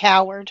fucking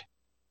coward.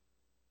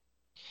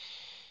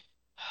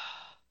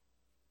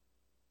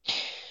 Let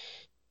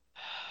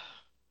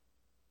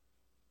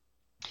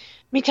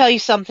me tell you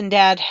something,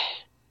 Dad.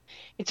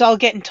 It's all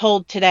getting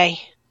told today.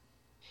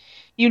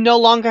 You no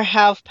longer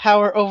have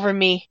power over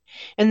me,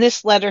 and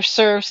this letter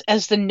serves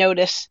as the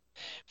notice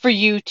for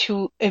you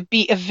to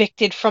be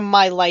evicted from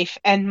my life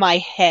and my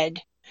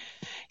head.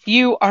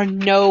 You are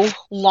no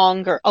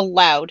longer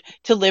allowed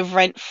to live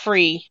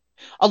rent-free,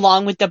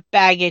 along with the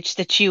baggage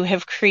that you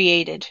have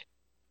created.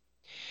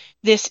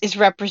 This is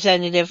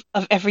representative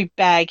of every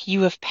bag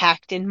you have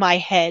packed in my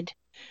head,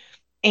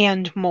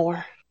 and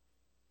more.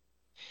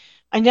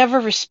 I never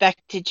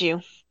respected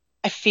you.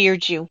 I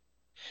feared you.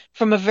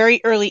 From a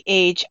very early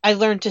age, I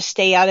learned to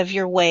stay out of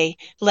your way,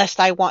 lest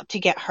I want to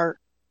get hurt.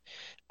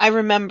 I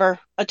remember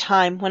a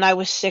time when I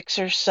was 6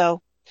 or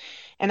so,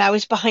 and I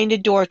was behind a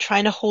door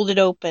trying to hold it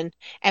open,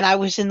 and I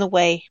was in the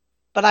way,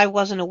 but I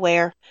wasn't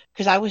aware,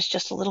 because I was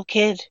just a little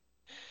kid.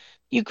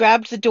 You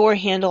grabbed the door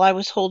handle I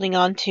was holding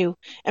on to,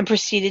 and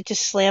proceeded to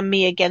slam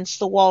me against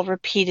the wall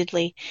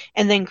repeatedly,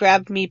 and then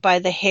grabbed me by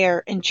the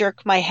hair and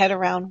jerked my head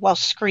around while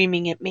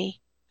screaming at me.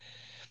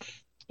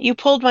 You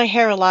pulled my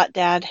hair a lot,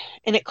 Dad,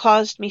 and it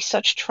caused me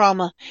such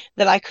trauma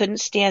that I couldn't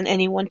stand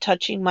anyone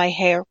touching my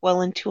hair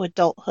well into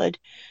adulthood,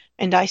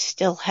 and I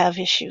still have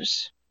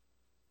issues.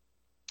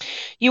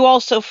 You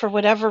also, for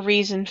whatever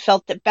reason,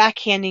 felt that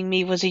backhanding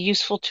me was a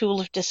useful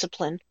tool of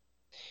discipline.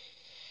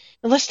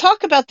 And let's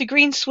talk about the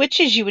green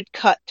switches you would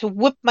cut to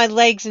whip my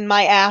legs and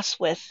my ass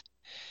with.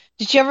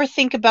 Did you ever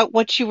think about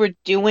what you were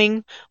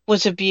doing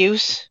was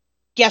abuse?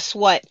 Guess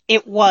what?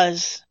 It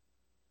was.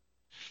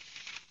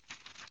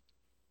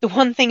 The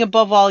one thing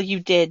above all you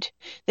did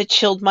that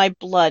chilled my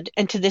blood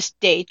and to this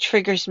day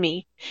triggers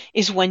me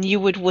is when you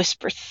would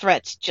whisper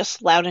threats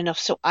just loud enough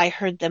so I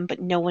heard them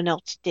but no one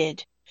else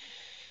did.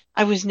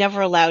 I was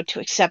never allowed to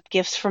accept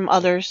gifts from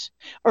others,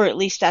 or at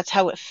least that's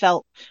how it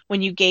felt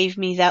when you gave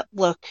me that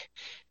look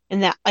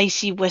and that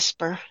icy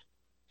whisper.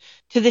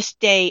 To this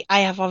day,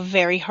 I have a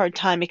very hard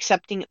time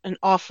accepting an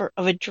offer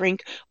of a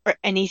drink or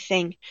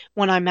anything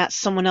when I'm at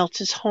someone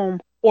else's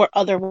home or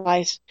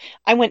otherwise.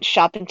 I went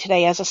shopping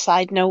today as a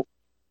side note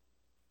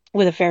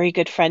with a very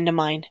good friend of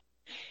mine.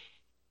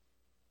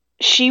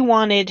 She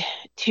wanted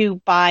to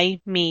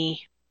buy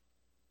me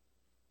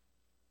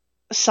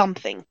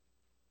something.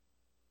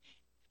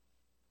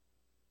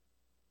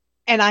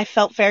 And I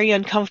felt very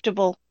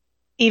uncomfortable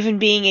even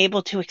being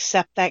able to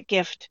accept that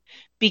gift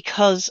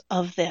because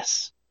of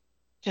this.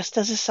 Just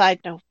as a side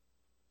note.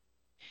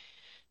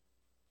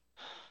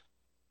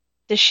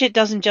 This shit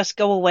doesn't just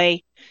go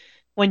away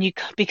when you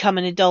become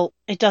an adult.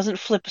 It doesn't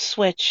flip a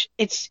switch.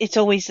 It's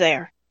always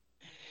there.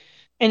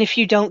 And if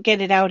you don't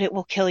get it out, it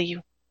will kill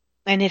you.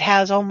 And it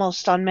has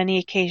almost on many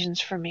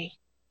occasions for me.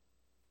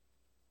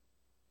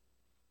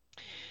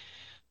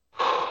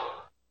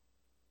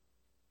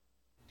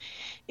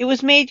 It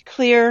was made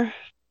clear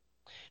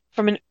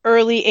from an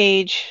early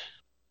age.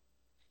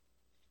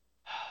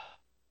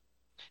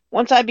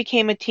 Once I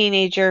became a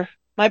teenager,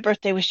 my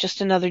birthday was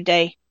just another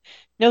day.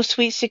 No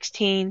sweet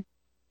 16,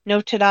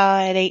 no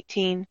ta-da at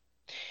 18.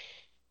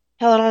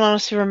 Hell, I don't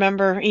honestly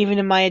remember, even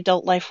in my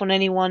adult life, when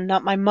anyone,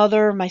 not my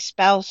mother, my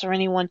spouse, or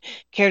anyone,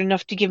 cared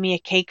enough to give me a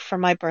cake for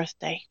my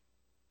birthday.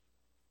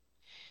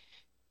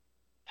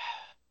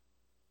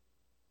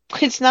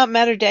 It's not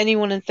mattered to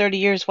anyone in 30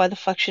 years. Why the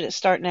fuck should it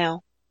start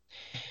now?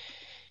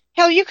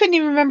 Hell, you couldn't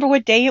even remember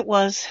what day it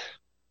was.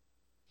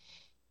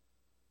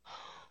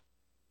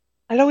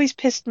 It always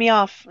pissed me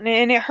off,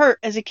 and it hurt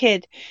as a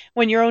kid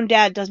when your own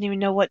dad doesn't even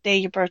know what day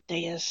your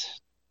birthday is.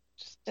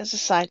 Just as a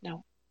side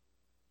note.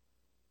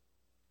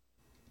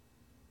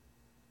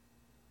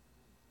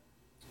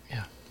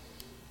 Yeah.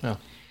 No.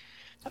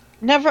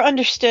 Never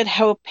understood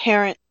how a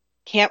parent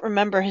can't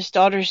remember his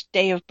daughter's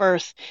day of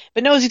birth,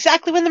 but knows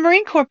exactly when the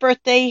Marine Corps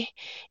birthday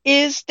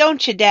is,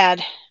 don't you,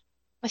 Dad?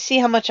 I see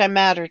how much I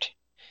mattered.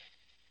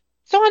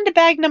 So on to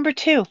bag number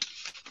 2.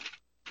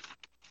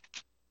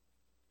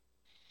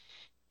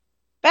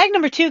 Bag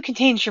number 2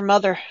 contains your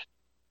mother.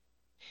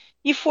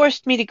 You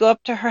forced me to go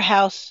up to her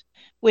house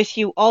with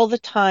you all the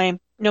time,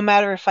 no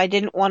matter if I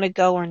didn't want to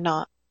go or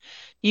not.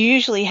 You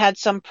usually had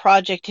some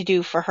project to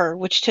do for her,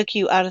 which took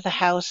you out of the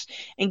house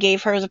and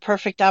gave her the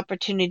perfect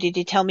opportunity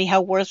to tell me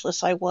how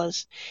worthless I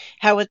was,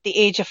 how at the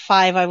age of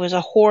 5 I was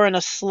a whore and a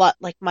slut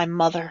like my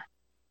mother,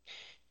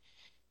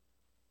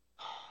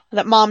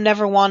 that Mom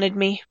never wanted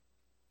me,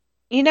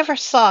 You never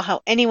saw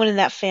how anyone in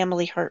that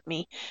family hurt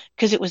me,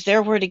 'cause it was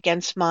their word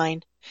against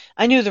mine.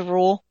 I knew the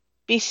rule.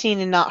 Be seen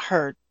and not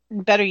heard.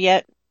 And better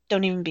yet,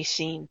 don't even be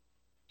seen.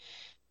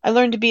 I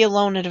learned to be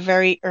alone at a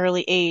very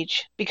early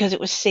age, because it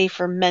was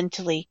safer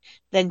mentally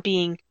than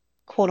being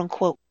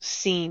quote-unquote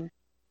seen.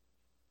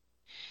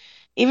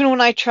 Even when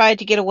I tried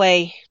to get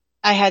away,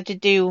 I had to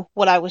do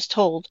what I was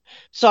told,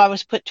 so I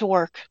was put to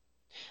work.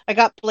 I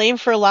got blamed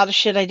for a lot of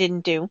shit I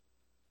didn't do.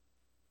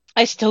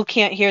 I still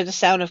can't hear the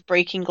sound of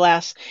breaking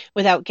glass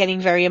without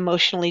getting very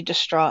emotionally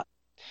distraught.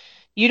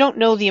 You don't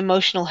know the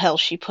emotional hell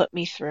she put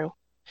me through.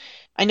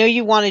 I know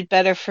you wanted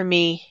better for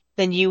me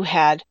than you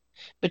had,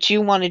 but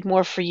you wanted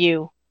more for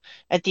you,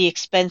 at the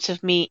expense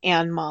of me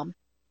and Mom.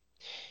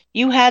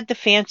 You had the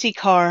fancy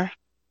car,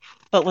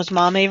 but was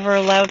Mom ever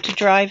allowed to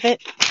drive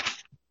it?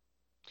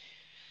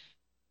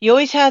 You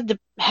always had to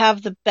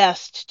have the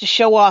best to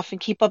show off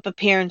and keep up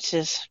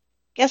appearances.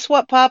 Guess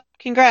what, Pop?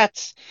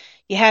 Congrats.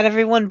 You had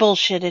everyone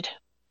bullshitted.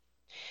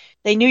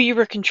 They knew you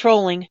were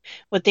controlling.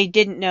 What they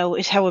didn't know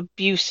is how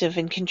abusive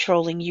and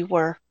controlling you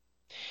were.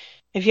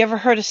 Have you ever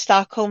heard of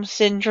Stockholm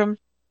Syndrome?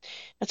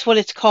 That's what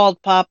it's called,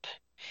 Pop.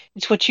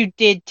 It's what you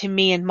did to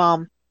me and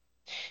Mom.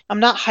 I'm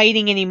not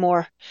hiding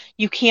anymore.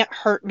 You can't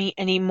hurt me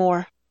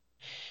anymore.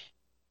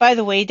 By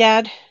the way,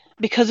 Dad,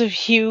 because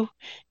of you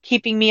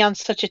keeping me on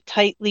such a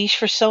tight leash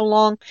for so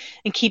long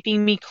and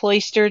keeping me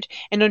cloistered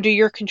and under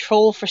your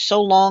control for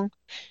so long,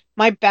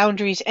 my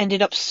boundaries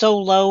ended up so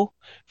low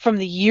from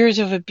the years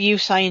of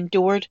abuse I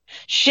endured.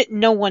 Shit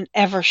no one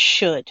ever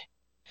should.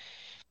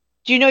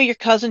 Do you know your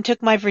cousin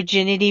took my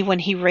virginity when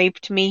he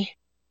raped me?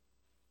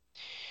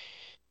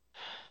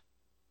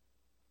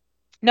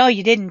 No,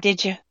 you didn't,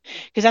 did you?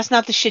 Because that's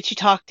not the shit you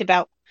talked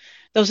about.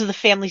 Those are the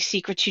family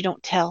secrets you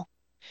don't tell.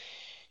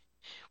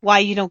 Why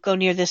you don't go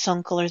near this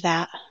uncle or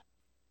that.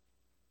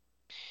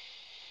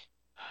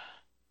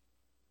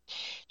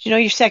 Do you know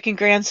your second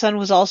grandson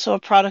was also a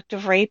product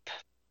of rape?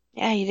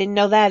 Yeah, you didn't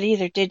know that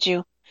either, did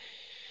you?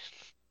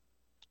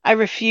 I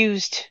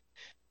refused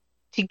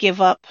to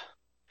give up.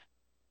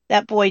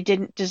 That boy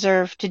didn't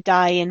deserve to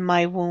die in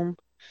my womb,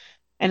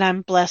 and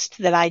I'm blessed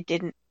that I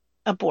didn't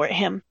abort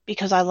him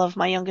because I love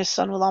my youngest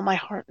son with all my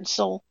heart and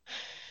soul.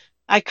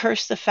 I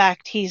curse the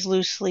fact he's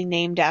loosely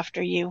named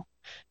after you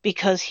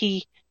because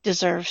he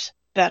deserves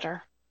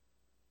better.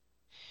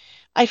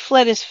 I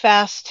fled as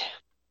fast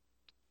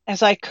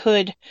as I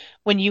could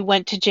when you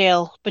went to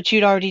jail, but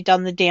you'd already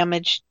done the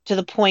damage to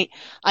the point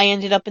I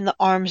ended up in the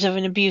arms of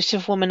an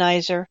abusive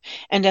womanizer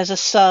and as a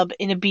sub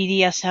in a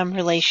BDSM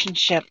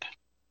relationship.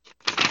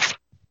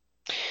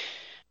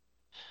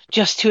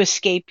 Just to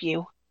escape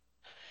you.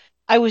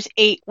 I was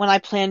 8 when I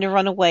planned to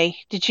run away.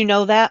 Did you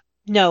know that?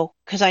 No,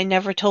 because I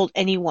never told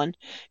anyone.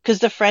 Because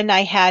the friend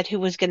I had who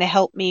was going to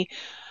help me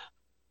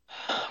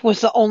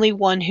was the only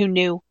one who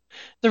knew.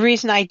 The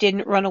reason I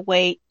didn't run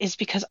away is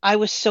because I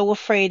was so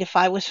afraid if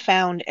I was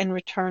found and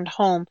returned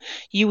home,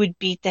 you would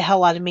beat the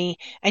hell out of me,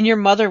 and your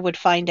mother would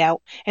find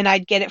out, and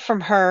I'd get it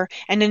from her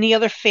and any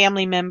other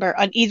family member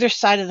on either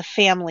side of the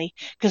family,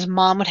 because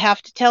Mom would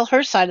have to tell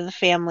her side of the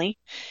family,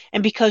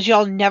 and because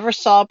y'all never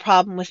saw a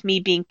problem with me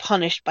being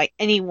punished by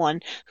anyone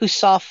who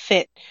saw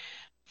fit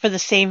for the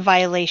same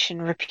violation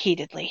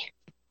repeatedly.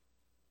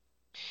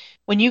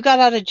 When you got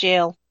out of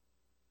jail,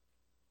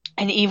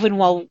 and even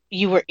while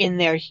you were in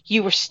there,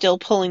 you were still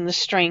pulling the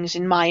strings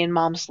in my and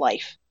Mom's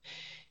life.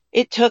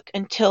 It took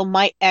until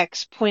my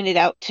ex pointed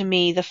out to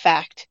me the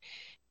fact,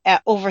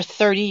 at over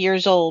 30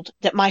 years old,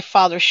 that my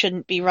father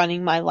shouldn't be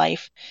running my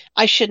life.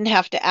 I shouldn't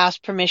have to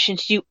ask permission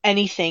to do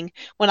anything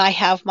when I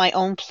have my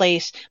own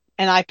place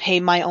and I pay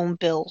my own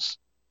bills.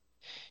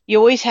 You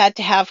always had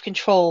to have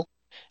control,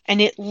 and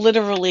it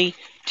literally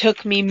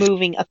took me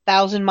moving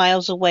 1,000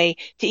 miles away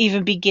to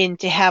even begin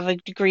to have a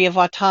degree of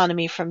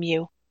autonomy from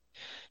you.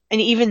 And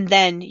even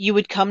then, you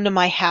would come to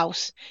my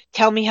house,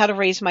 tell me how to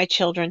raise my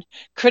children,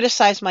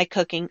 criticize my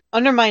cooking,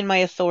 undermine my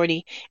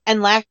authority,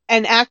 and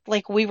act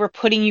like we were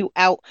putting you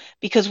out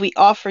because we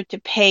offered to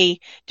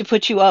pay to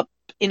put you up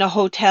in a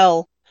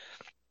hotel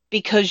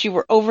because you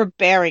were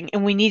overbearing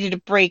and we needed a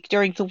break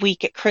during the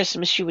week at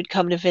Christmas you would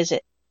come to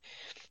visit.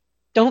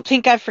 Don't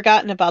think I've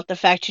forgotten about the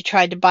fact you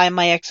tried to buy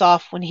my ex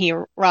off when he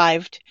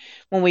arrived,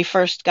 when we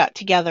first got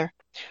together.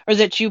 Or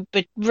that you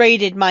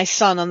berated my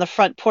son on the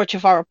front porch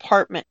of our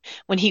apartment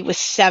when he was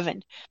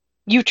 7.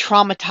 You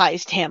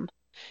traumatized him.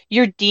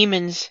 Your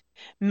demons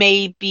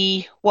may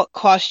be what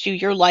cost you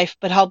your life,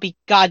 but I'll be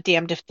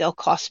goddamned if they'll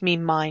cost me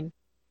mine.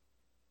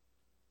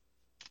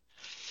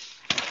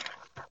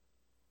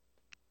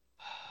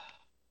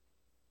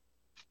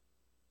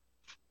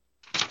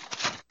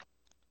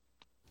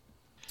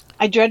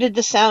 I dreaded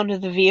the sound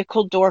of the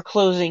vehicle door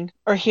closing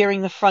or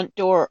hearing the front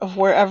door of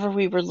wherever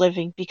we were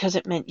living because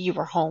it meant you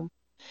were home.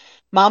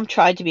 Mom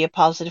tried to be a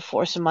positive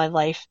force in my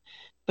life,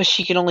 but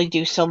she could only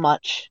do so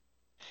much.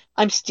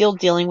 I'm still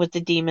dealing with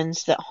the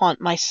demons that haunt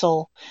my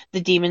soul,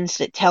 the demons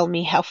that tell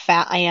me how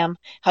fat I am,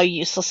 how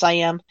useless I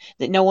am,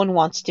 that no one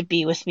wants to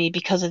be with me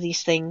because of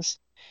these things.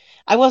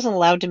 I wasn't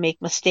allowed to make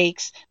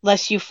mistakes,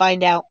 lest you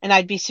find out, and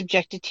I'd be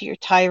subjected to your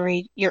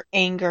tirade, your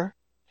anger.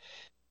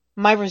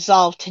 My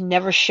resolve to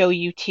never show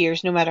you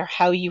tears no matter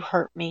how you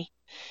hurt me.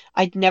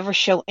 I'd never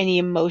show any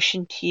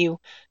emotion to you,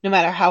 no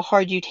matter how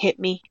hard you'd hit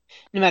me,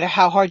 no matter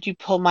how hard you'd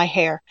pull my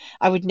hair.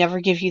 I would never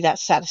give you that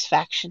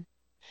satisfaction.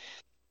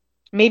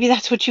 Maybe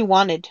that's what you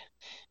wanted.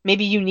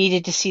 Maybe you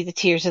needed to see the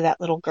tears of that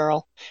little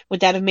girl.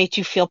 Would that have made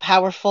you feel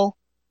powerful?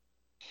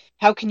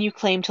 How can you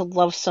claim to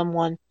love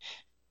someone,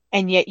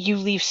 and yet you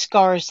leave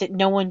scars that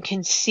no one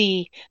can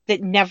see,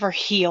 that never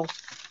heal?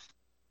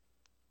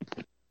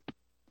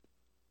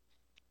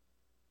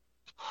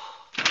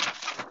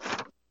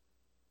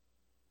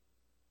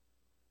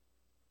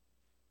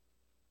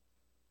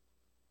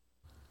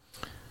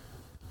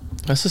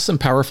 This is some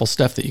powerful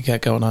stuff that you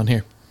got going on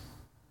here.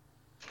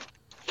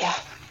 Yeah.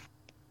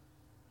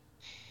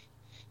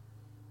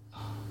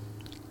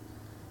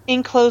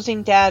 In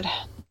closing, Dad,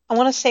 I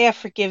want to say I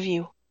forgive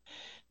you.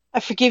 I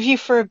forgive you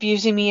for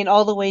abusing me in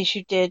all the ways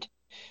you did.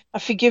 I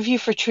forgive you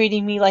for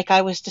treating me like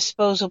I was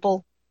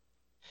disposable.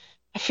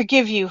 I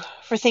forgive you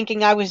for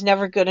thinking I was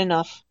never good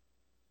enough.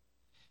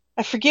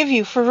 I forgive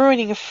you for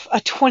ruining a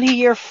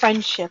 20-year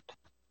friendship.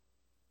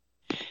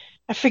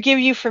 I forgive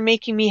you for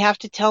making me have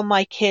to tell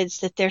my kids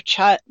that their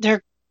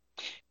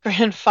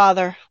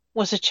grandfather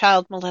was a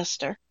child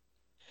molester.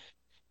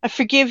 I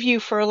forgive you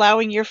for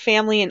allowing your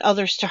family and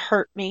others to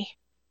hurt me.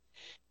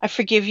 I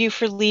forgive you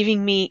for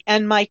leaving me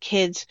and my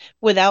kids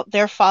without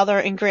their father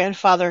and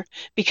grandfather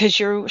because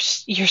you're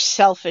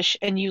selfish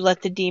and you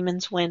let the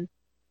demons win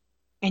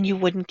and you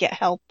wouldn't get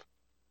help.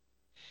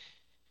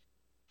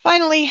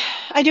 Finally,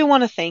 I do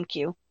want to thank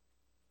you.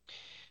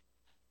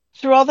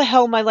 Through all the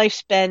hell my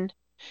life's been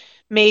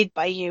made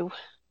by you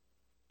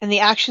and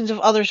the actions of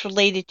others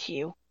related to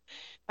you,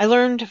 I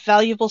learned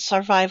valuable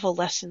survival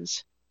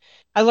lessons.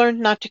 I learned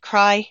not to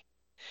cry.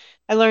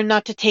 I learned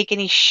not to take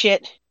any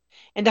shit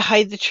and to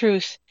hide the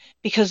truth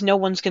because no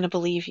one's going to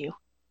believe you.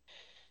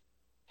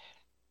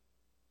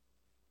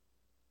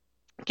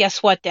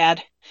 Guess what,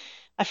 Dad?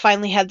 I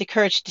finally had the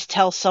courage to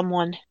tell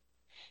someone,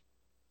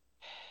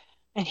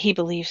 and he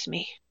believes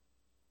me.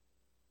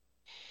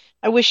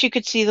 I wish you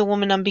could see the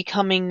woman I'm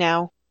becoming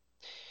now,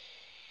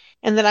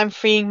 and that I'm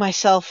freeing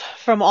myself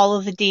from all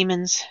of the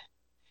demons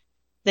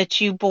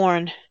that you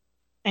born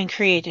and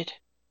created.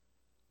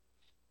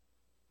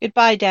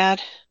 Goodbye,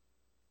 Dad.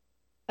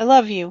 I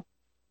love you,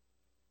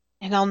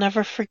 and I'll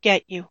never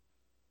forget you,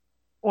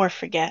 or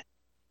forget.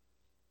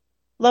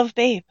 Love,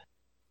 Babe.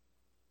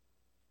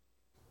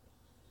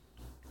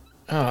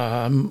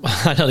 I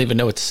don't even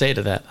know what to say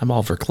to that. I'm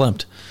all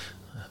verklempt.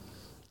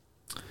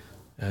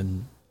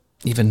 And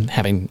even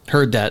having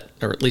heard that,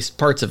 or at least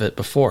parts of it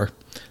before,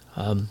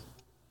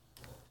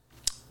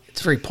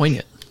 it's very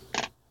poignant.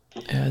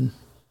 And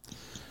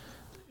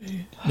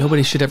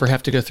nobody should ever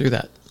have to go through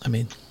that. I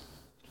mean,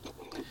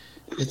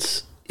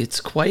 it's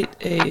quite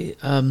a,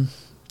 and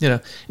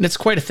it's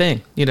quite a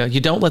thing. You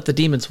don't let the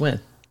demons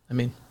win. I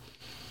mean,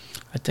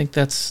 I think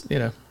that's,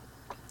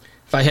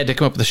 if I had to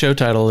come up with a show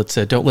title, it's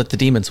Don't Let the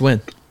Demons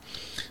Win.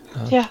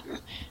 Yeah.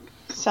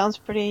 Sounds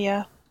pretty,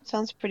 yeah.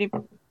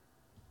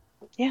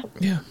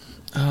 Yeah.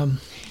 I'm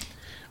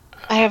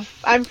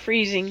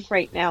freezing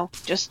right now,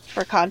 just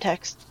for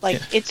context.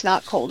 It's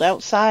not cold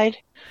outside.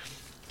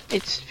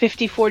 It's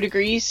 54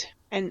 degrees,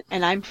 and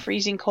I'm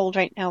freezing cold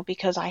right now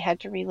because I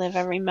had to relive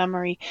every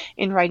memory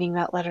in writing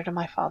that letter to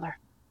my father.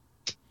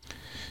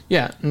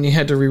 Yeah, and you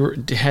had to relive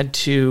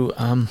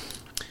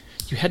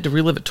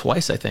it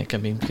twice, I think. I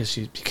mean, because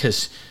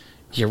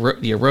you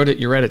read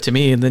it to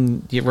me, and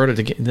then you wrote it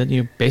again, and then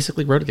you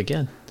basically wrote it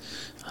again.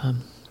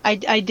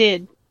 I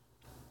did.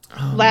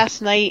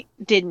 Last night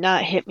did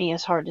not hit me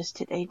as hard as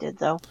today did,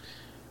 though.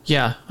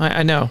 Yeah,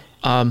 I know.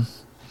 The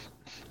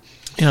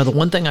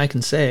one thing I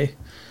can say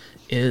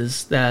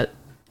is that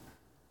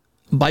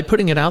by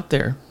putting it out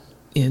there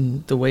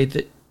in the way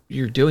that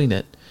you're doing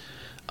it,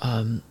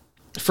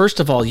 first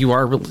of all,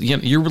 you're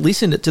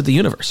releasing it to the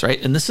universe, right?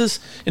 And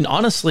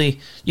honestly,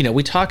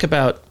 we talk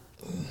about,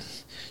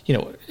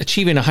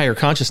 achieving a higher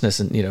consciousness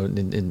and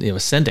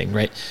ascending,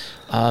 right?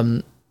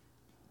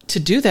 To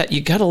do that,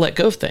 you got to let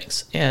go of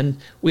things. And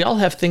we all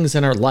have things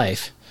in our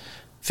life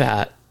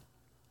that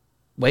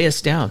weigh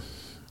us down.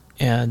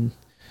 And,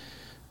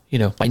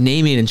 by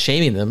naming and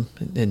shaming them,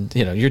 and,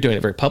 you're doing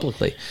it very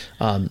publicly.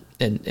 And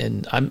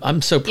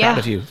I'm so proud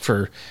of you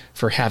for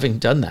having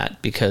done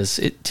that, because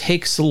it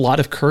takes a lot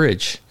of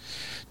courage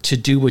to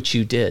do what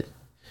you did,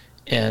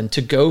 and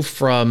to go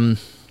from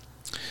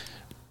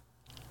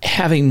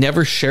having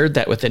never shared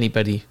that with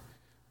anybody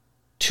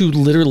to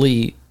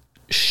literally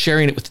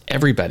sharing it with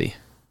everybody.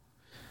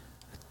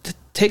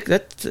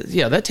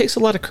 That takes a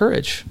lot of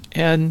courage.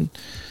 And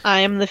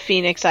I am the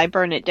phoenix. I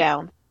burn it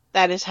down.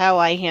 That is how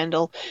I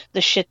handle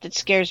the shit that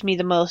scares me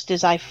the most.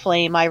 Is I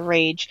flame, I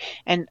rage,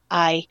 and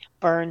I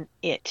burn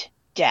it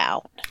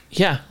down.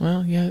 Yeah.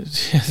 Well, yeah.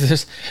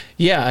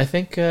 I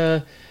think.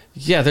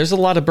 There's a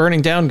lot of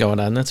burning down going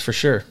on. That's for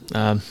sure.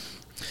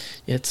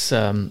 This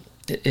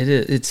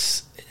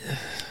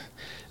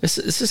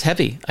is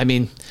heavy. I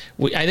mean,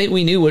 I think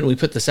we knew when we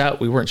put this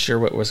out, we weren't sure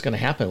what was going to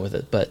happen with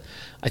it, but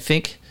I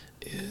think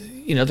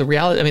the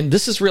reality, I mean,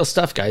 this is real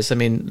stuff, guys. I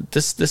mean,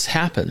 this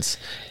happens.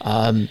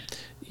 And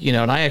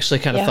I actually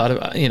kind of thought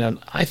about,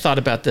 I thought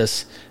about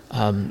this,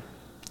 and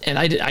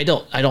I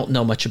don't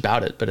know much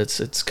about it, but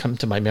it's come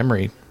to my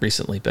memory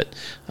recently. But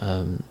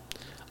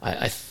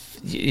I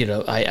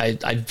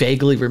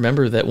vaguely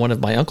remember that one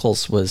of my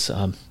uncles was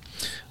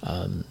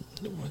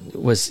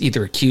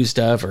either accused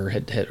of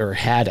or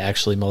had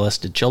actually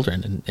molested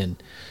children,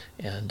 and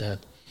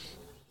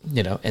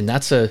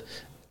that's a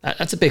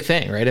big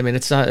thing, right? I mean,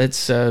 it's not,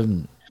 it's, I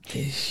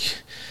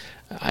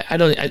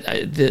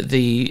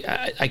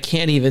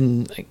can't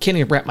even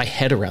wrap my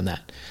head around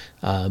that,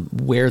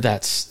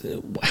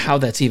 how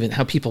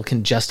people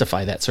can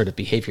justify that sort of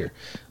behavior.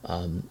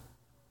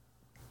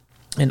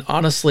 And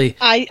honestly,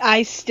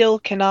 I still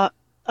cannot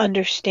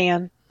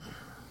understand.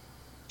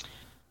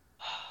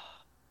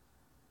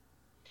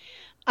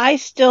 I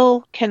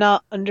still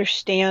cannot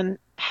understand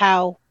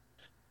how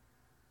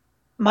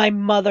my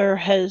mother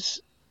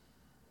has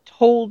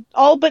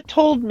all but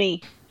told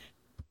me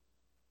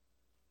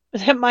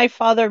that my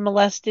father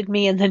molested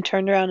me and then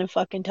turned around and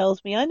fucking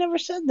tells me I never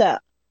said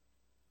that.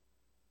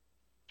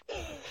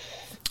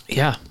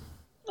 Yeah.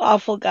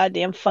 Awful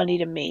goddamn funny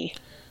to me.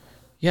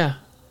 Yeah.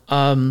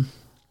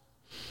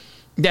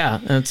 Yeah,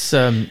 it's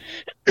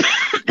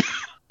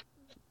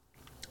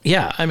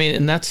yeah, I mean,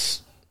 and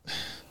that's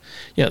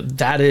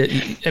that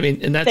is, I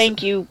mean, and that's,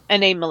 thank you,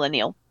 NA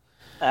Millennial.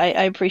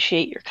 I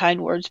appreciate your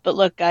kind words, but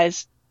look,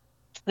 guys,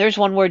 there's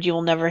one word you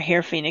will never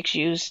hear Phoenix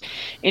use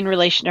in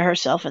relation to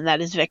herself, and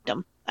that is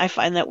victim. I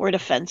find that word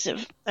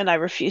offensive, and I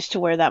refuse to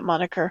wear that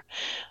moniker.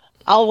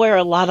 I'll wear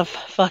a lot of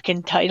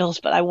fucking titles,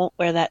 but I won't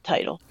wear that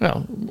title.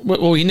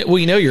 Well,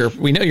 we know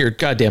you're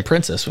goddamn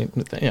princess. We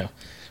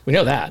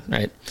know that,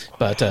 right?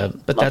 But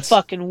I'm that's a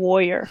fucking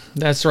warrior.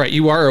 That's right.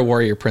 You are a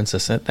warrior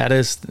princess. That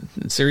is,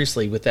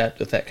 seriously, with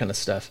that kind of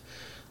stuff.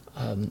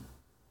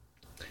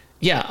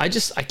 Yeah, I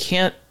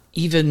can't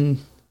even.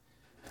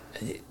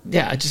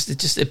 Yeah,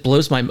 it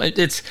blows my mind.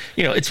 It's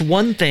it's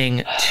one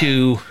thing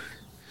to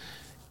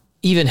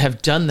even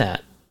have done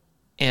that,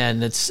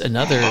 and it's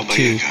another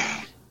to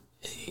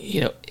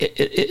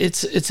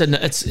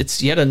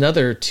it's yet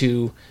another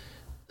to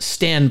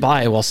stand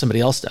by while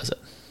somebody else does it.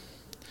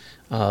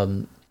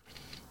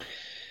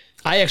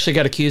 I actually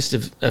got accused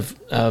of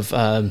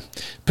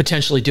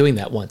potentially doing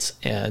that once,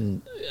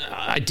 and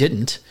I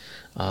didn't.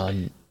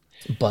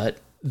 But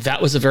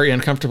that was a very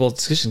uncomfortable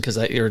discussion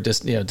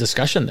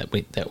discussion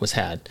that was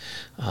had,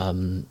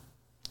 and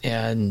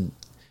I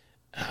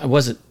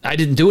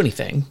didn't do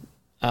anything.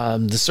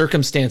 The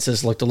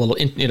circumstances looked a little,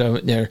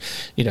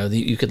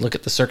 you could look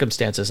at the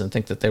circumstances and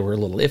think that they were a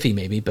little iffy,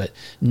 maybe, but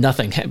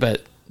nothing.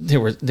 But there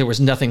was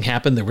nothing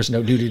happened. There was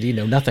no nudity,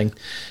 no nothing,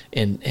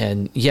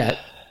 and yet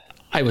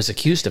I was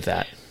accused of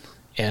that,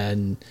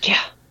 and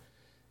yeah,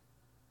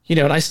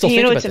 and I still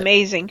think about it's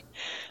amazing.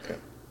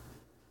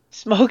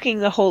 Smoking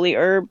the holy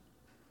herb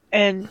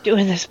and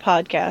doing this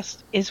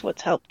podcast is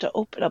what's helped to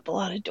open up a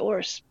lot of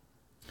doors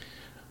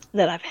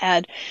that I've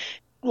had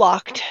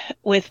locked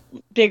with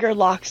bigger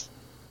locks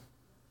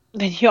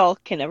than y'all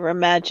can ever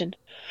imagine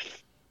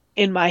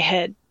in my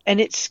head.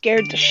 And it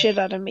scared the shit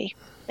out of me.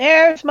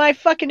 There's my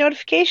fucking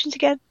notifications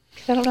again,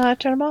 because I don't know how to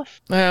turn them off.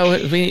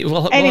 Anyway,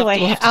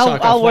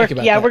 I'll work.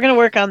 Yeah, we're going to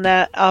work on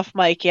that off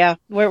mic. Yeah,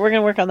 we're going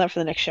to work on that for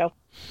the next show.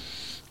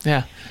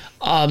 Yeah.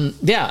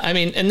 Yeah, I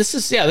mean, and this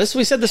is,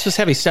 we said this was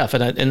heavy stuff,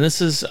 and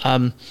this is,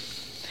 and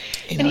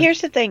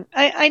here's the thing,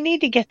 I need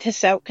to get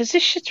this out, because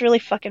this shit's really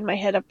fucking my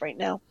head up right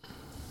now.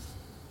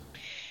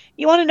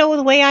 You want to know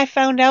the way I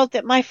found out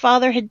that my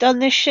father had done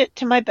this shit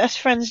to my best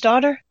friend's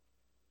daughter?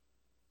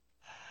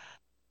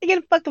 I get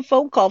a fucking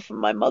phone call from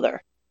my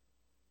mother.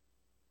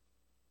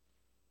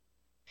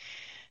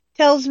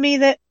 Tells me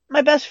that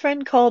my best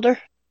friend called her,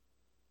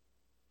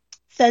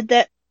 said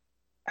that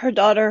her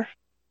daughter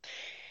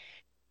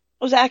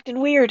was acting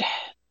weird.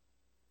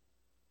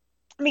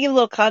 Let me give a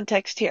little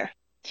context here.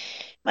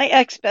 My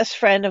ex-best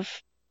friend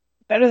of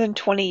better than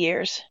 20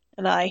 years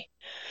and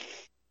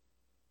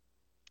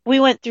we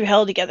went through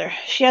hell together.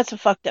 She had some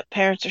fucked up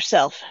parents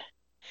herself.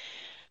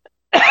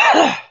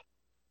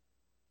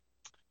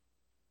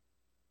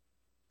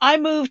 I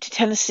moved to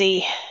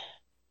Tennessee,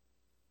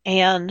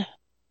 and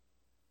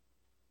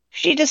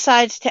she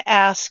decides to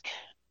ask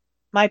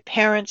my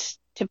parents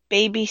to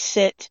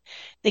babysit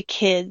the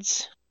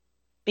kids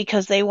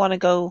because they want to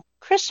go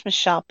Christmas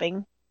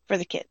shopping for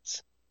the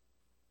kids.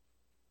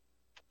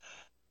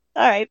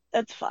 All right,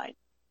 that's fine.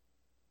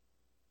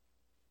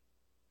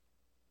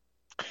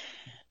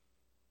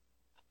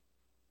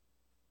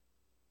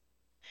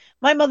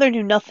 My mother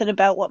knew nothing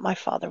about what my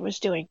father was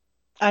doing.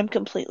 I'm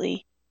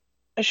completely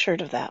assured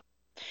of that.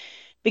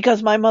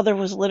 Because my mother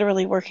was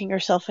literally working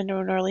herself into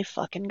an early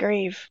fucking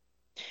grave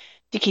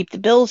to keep the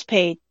bills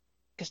paid,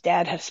 because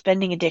Dad had a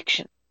spending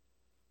addiction.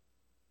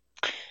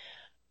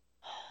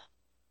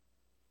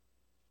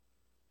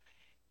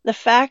 The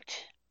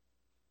fact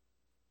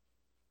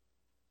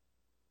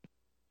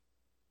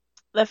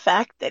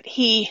that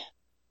he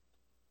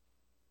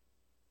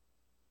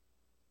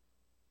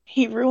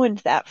ruined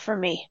that for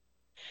me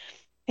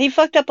He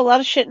fucked up a lot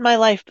of shit in my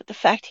life, but the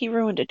fact he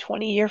ruined a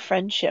 20-year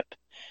friendship,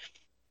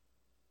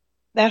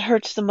 that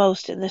hurts the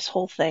most in this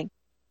whole thing.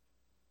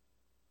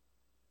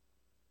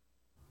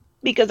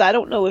 Because I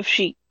don't know if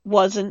she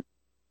wasn't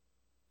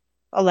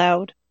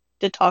allowed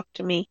to talk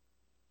to me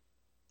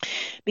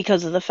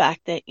because of the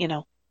fact that,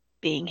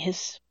 being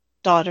his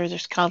daughter,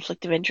 there's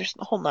conflict of interest in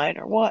the whole nine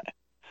or what.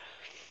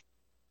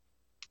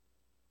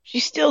 She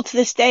still, to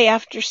this day,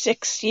 after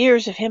 6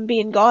 years of him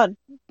being gone,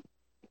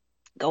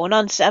 going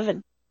on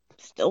 7,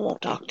 still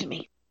won't talk to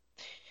me.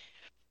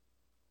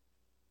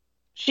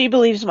 She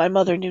believes my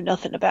mother knew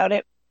nothing about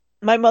it.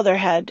 My mother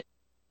had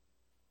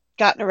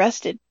gotten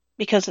arrested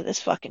because of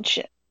this fucking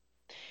shit.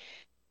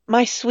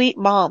 My sweet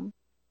mom,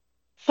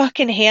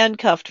 fucking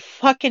handcuffed,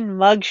 fucking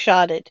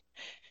mugshotted,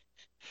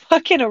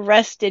 fucking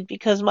arrested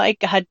because my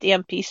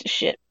goddamn piece of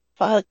shit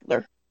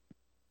father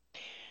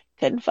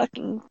couldn't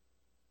fucking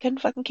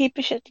keep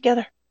his shit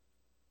together.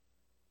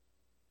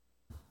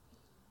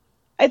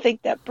 I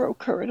think that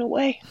broke her in a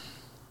way.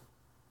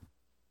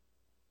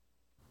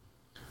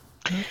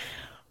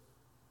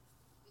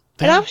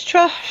 And I was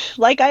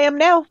like I am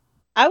now.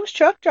 I was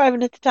truck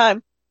driving at the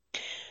time.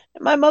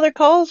 And my mother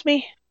calls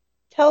me,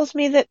 tells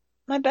me that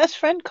my best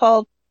friend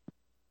called.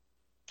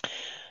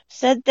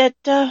 Said that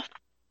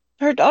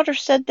her daughter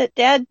said that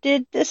Dad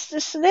did this,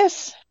 this, and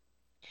this.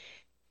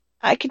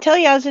 I can tell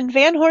you I was in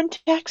Van Horn,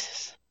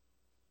 Texas.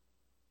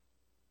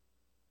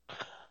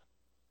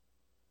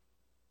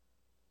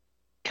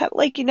 Kind of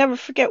like you never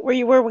forget where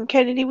you were when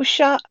Kennedy was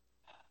shot.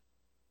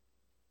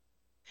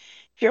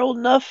 If you're old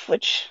enough,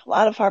 which a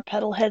lot of our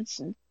pedal heads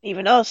and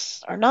even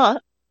us are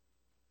not,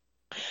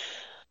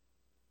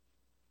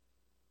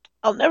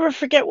 I'll never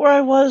forget where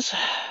I was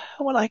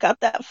when I got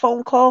that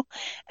phone call,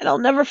 and I'll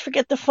never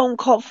forget the phone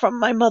call from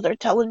my mother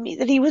telling me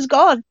that he was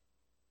gone.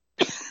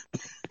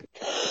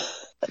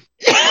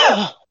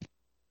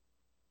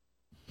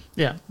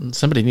 Yeah,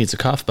 somebody needs a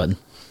cough button.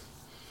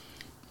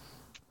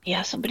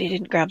 Yeah, somebody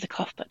didn't grab the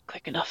cough button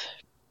quick enough.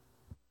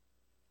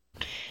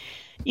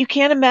 You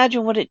can't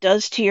imagine what it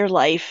does to your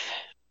life.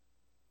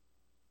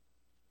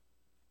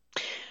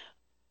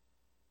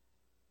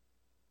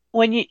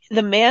 When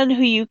the man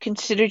who you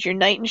considered your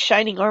knight in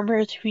shining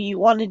armor, who you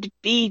wanted to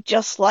be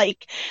just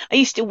like. I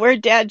used to wear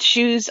Dad's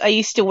shoes. I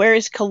used to wear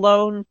his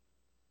cologne.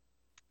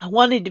 I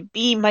wanted to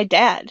be my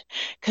dad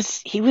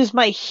because he was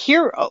my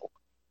hero.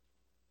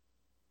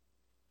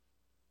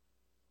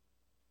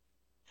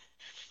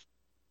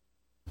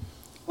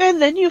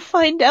 And then you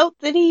find out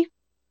that he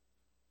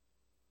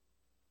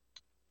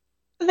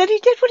did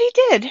what he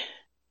did.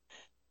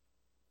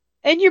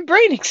 And your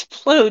brain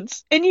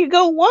explodes. And you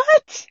go,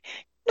 what?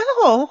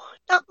 No,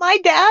 not my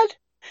dad.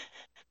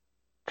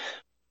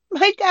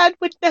 My dad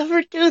would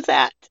never do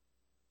that.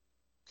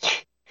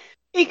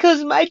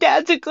 Because my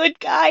dad's a good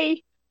guy.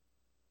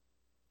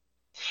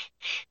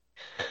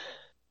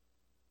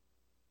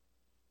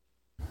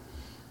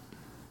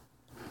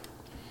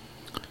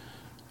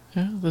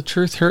 Yeah, the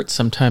truth hurts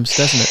sometimes,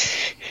 doesn't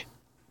it?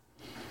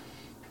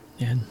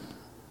 And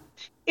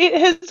it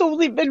has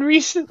only been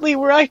recently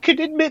where I could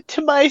admit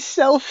to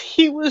myself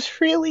he was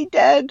really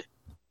dead.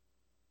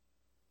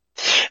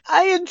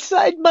 I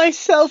inside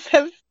myself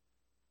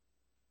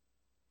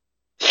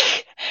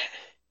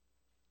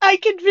I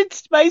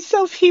convinced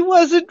myself he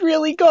wasn't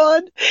really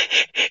gone.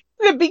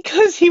 That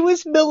because he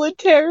was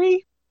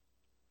military,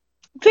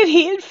 that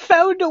he had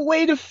found a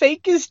way to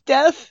fake his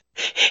death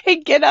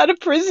and get out of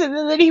prison,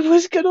 and that he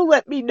was going to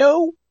let me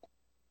know.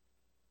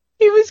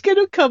 He was going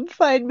to come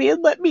find me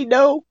and let me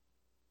know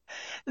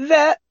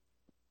that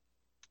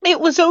it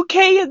was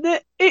okay and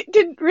that it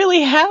didn't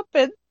really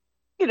happen.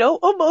 You know,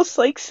 almost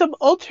like some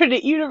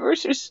alternate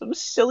universe or some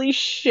silly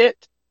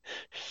shit.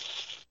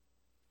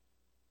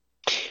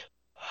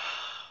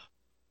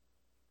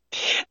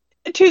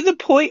 To the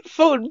point,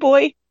 phone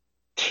boy,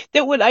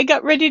 that when I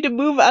got ready to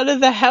move out of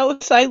the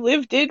house I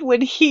lived in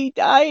when he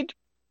died,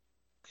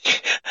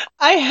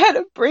 I had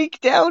a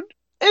breakdown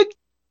and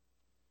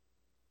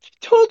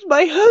told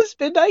my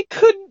husband I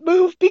couldn't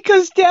move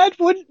because Dad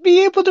wouldn't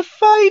be able to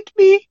find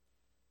me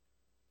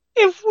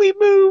if we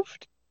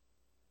moved.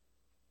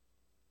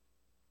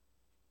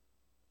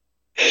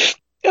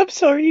 I'm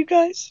sorry, you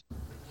guys.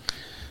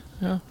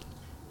 yeah,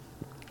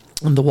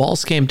 and the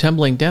walls came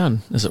tumbling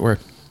down, as it were.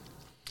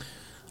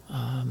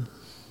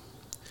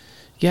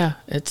 Yeah,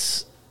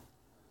 it's.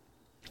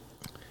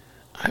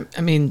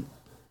 I mean,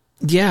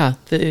 yeah.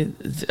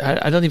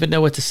 I don't even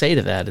know what to say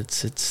to that.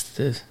 It's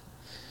the.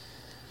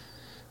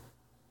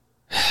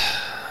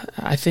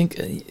 I think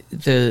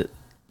the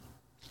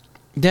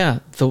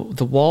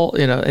wall.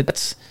 You know,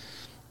 it's.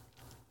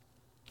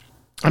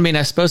 I mean,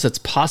 I suppose it's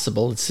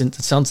possible. It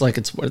sounds like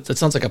it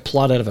sounds like a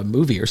plot out of a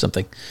movie or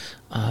something.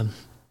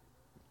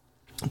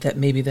 That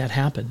maybe that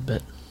happened,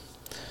 but.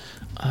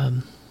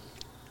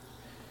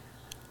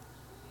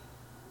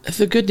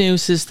 The good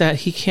news is that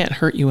he can't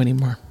hurt you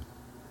anymore.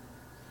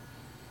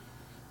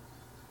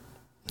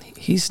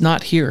 He's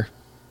not here.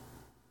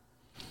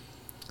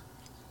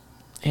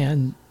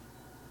 And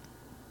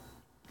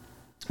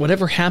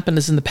whatever happened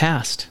is in the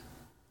past.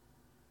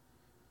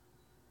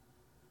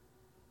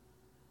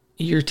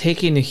 you're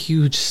taking a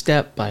huge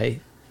step by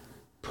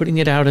putting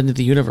it out into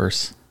the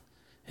universe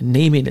and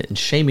naming it and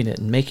shaming it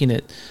and making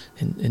it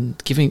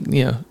and giving,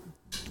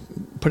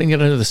 putting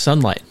it under the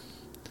sunlight.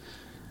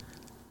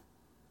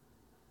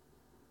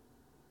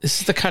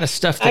 This is the kind of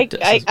stuff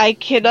that I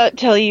cannot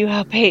tell you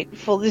how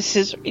painful this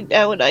is right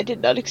now, and I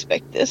did not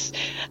expect this.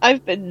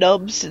 I've been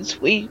numb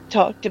since we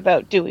talked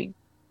about doing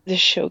this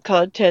show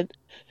content.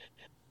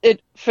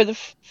 And for the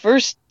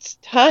first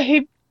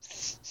time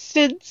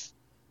since,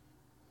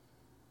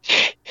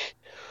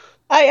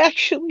 I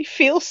actually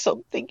feel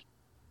something.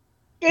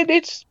 And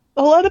it's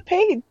a lot of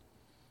pain.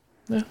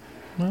 Yeah,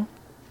 well,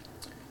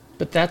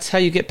 but that's how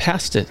you get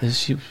past it,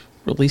 is you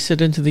release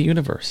it into the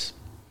universe.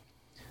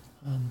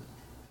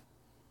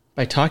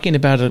 By talking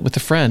about it with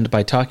a friend,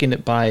 by talking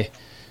it by...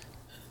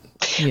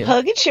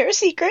 Hug and share a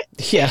secret.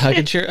 Yeah, hug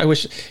and share. I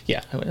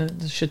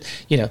should,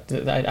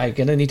 I'm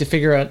going to need to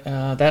figure out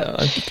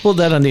that, pull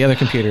that on the other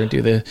computer and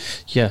do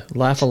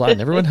laugh a lot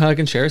and everyone hug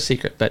and share a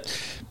secret. But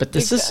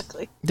this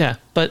exactly.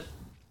 But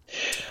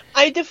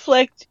I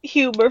deflect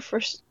humor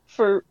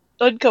for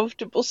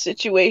uncomfortable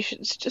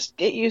situations. Just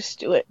get used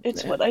to it.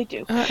 It's what I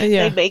do.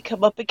 They may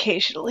come up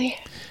occasionally.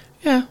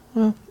 Yeah,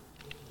 well,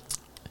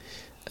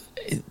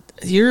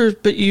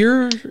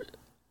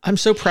 I'm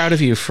so proud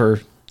of you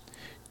for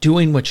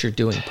doing what you're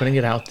doing, putting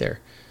it out there,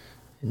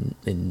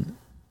 and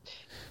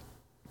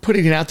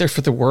putting it out there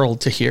for the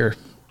world to hear.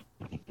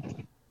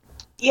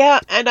 Yeah,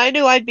 and I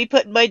knew I'd be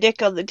putting my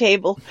dick on the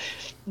table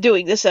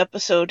doing this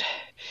episode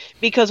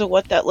because of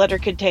what that letter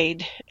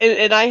contained.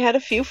 And I had a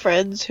few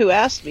friends who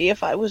asked me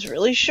if I was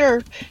really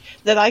sure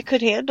that I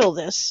could handle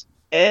this.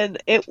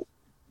 And it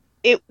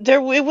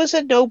was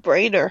a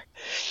no-brainer.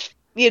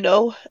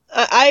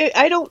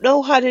 I don't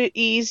know how to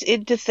ease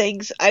into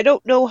things. I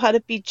don't know how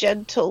to be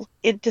gentle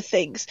into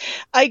things.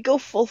 I go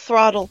full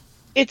throttle.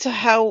 It's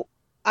how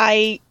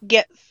I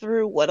get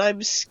through what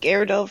I'm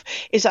scared of,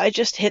 is I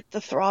just hit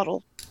the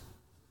throttle.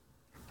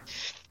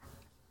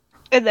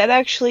 And that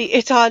actually,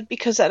 it's odd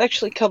because that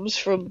actually comes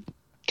from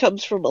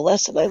a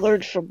lesson I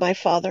learned from my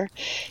father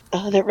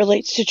that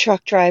relates to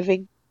truck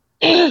driving.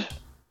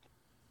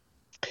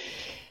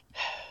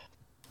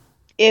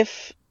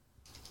 If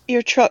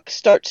your truck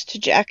starts to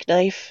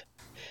jackknife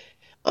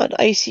on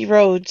icy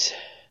roads,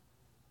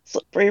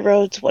 slippery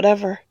roads,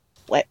 whatever,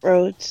 wet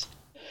roads,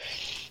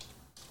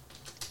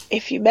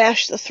 if you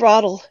mash the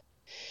throttle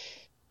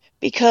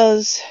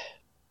because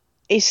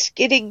a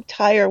skidding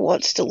tire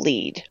wants to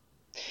lead.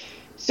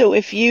 So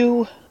if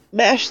you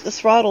mash the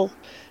throttle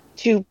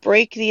to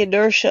break the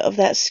inertia of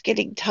that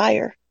skidding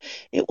tire,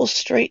 it will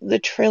straighten the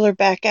trailer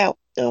back out.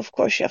 Now, of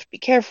course, you have to be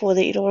careful with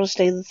it. You don't want to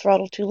stay in the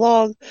throttle too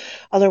long.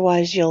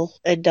 Otherwise, you'll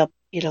end up,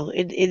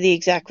 in the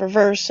exact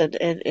reverse.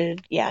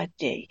 And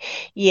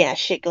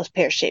shit goes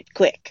pear-shaped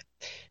quick.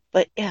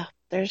 But yeah,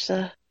 there's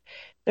a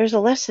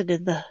lesson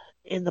in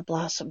the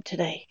blossom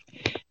today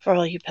for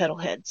all you pedal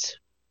heads.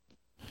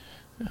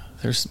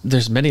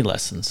 There's many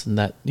lessons in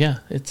that. Yeah,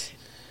 it's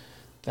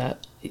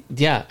that.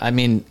 Yeah, I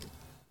mean,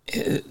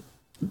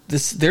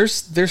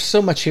 there's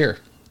so much here,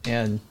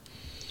 and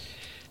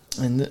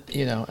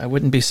I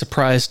wouldn't be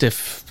surprised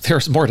if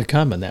there's more to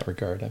come in that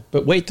regard.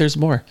 But wait, there's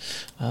more.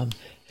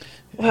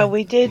 Well,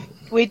 we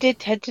did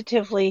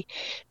tentatively,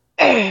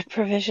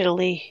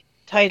 provisionally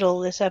title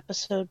this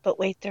episode, but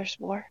wait, there's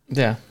more.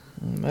 Yeah.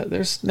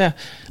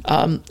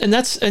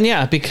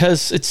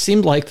 Because it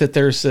seemed like that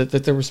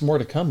there was more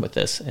to come with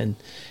this, and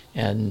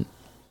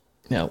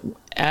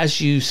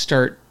as you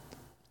start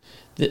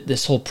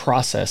this whole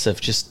process of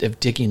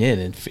digging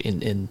in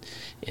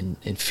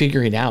and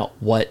figuring out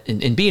what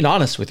and being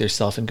honest with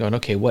yourself and going,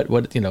 okay, what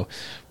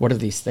are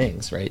these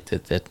things, right,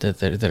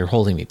 that are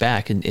holding me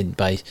back, and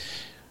by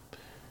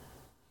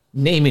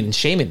naming and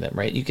shaming them,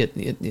 right, you get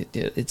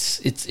it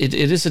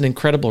is an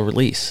incredible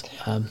release.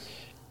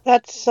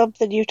 That's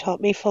something you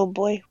taught me, Phone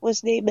Boy,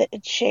 was name it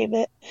and shame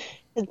it.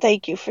 And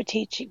thank you for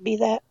teaching me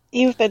that.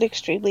 You've been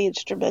extremely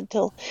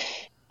instrumental.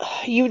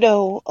 You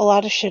know a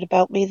lot of shit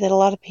about me that a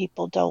lot of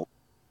people don't.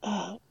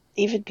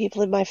 Even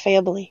people in my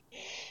family.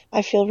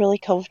 I feel really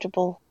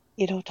comfortable,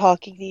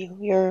 talking to you.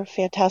 You're a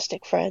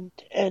fantastic friend.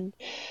 And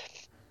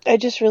I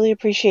just really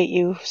appreciate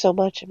you so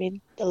much. I mean,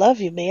 I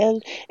love you,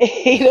 man.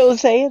 You know what I'm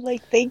saying?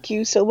 Like, thank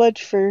you so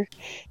much for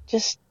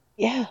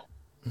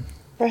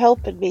for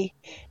helping me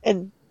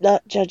and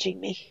not judging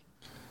me.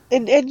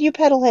 And you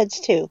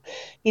pedalheads too.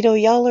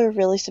 Y'all are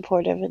really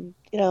supportive, and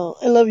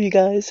I love you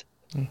guys.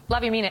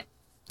 Love you, mean it.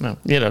 No,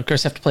 of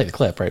course, have to play the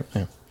clip, right?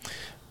 Yeah.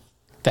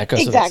 That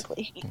goes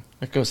exactly.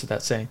 That goes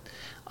without saying.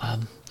 I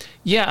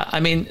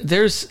mean,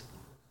 there's,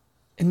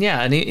 and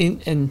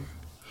even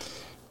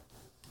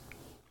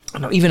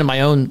in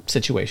my own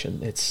situation,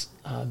 it's,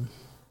 I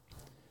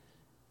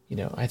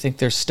think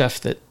there's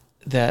stuff that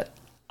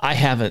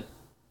I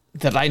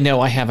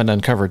know I haven't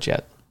uncovered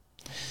yet.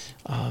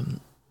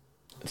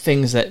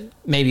 Things that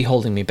may be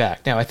holding me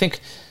back. Now, I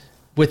think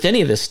with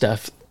any of this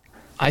stuff,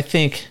 I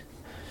think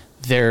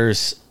there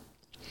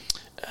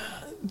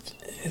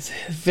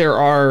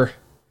are,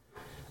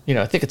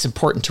 I think it's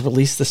important to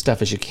release the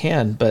stuff as you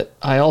can, but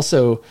I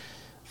also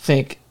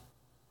think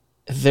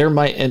there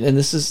might, and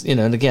this is,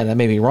 and again, I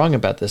may be wrong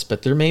about this,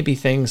 but there may be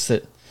things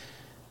that,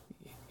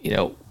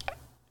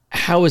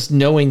 how is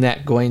knowing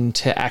that going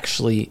to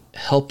actually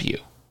help you?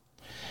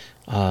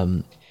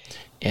 And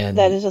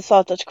that is a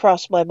thought that's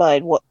crossed my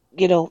mind. What,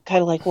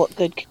 kind of like what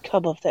good could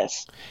come of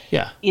this?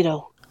 Yeah.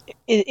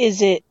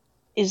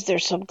 Is there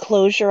some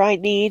closure I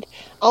need?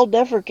 I'll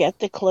never get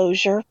the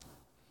closure.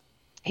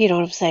 You know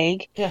what I'm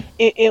saying? Yeah.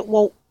 It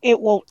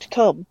won't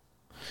come.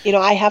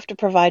 I have to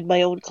provide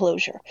my own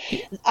closure.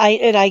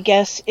 I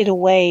guess in a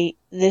way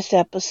this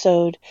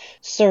episode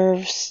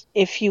serves,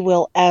 if you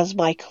will, as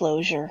my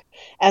closure,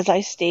 as I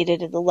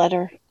stated in the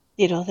letter,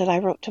 that I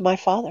wrote to my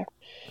father,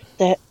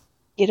 that,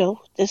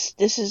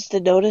 this is the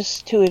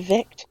notice to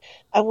evict.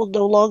 I will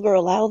no longer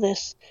allow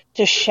this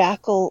to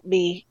shackle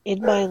me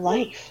in my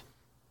life.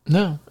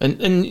 No.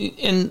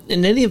 And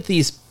any of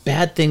these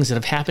bad things that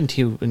have happened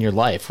to you in your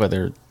life,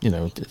 whether,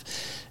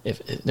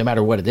 if no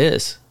matter what it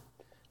is,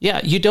 yeah,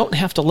 you don't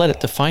have to let it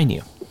define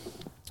you.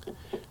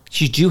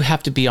 You do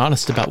have to be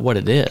honest about what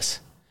it is.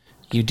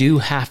 You do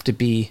have to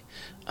be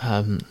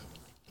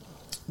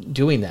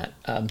doing that.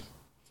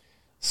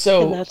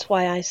 So, and that's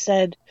why I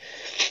said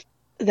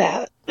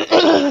that,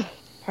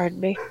 pardon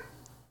me.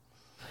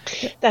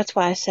 That's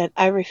why I said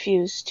I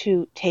refuse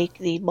to take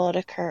the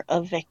moniker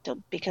of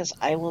victim, because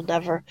I will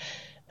never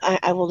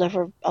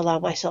allow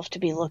myself to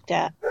be looked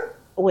at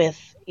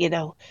with,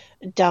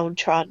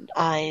 downtrodden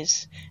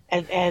eyes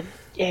and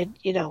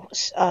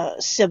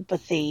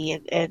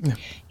sympathy and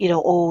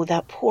oh,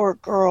 that poor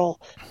girl.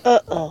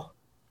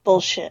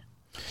 Bullshit.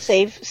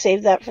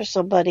 Save that for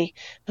somebody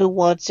who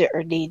wants it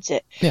or needs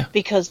it. Yeah.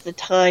 Because the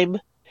time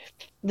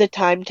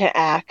to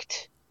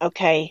act,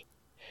 okay,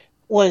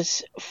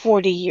 was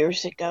 40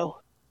 years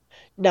ago,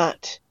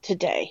 not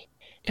today.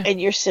 Yeah.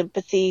 And your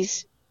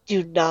sympathies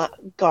do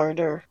not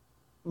garner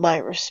my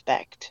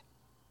respect.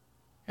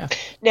 Yeah.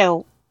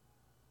 Now,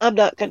 I'm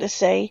not going to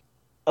say,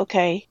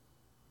 okay,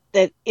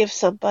 that if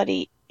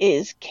somebody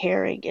is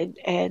caring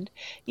and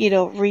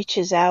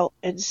reaches out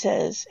and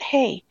says,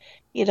 hey,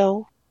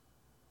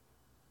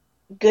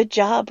 good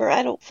job, or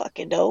I don't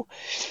fucking know,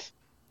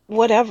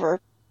 whatever,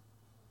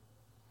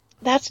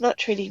 that's not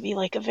treating me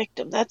like a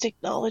victim. That's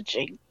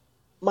acknowledging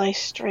my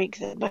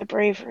strength and my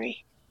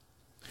bravery.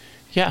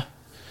 Yeah.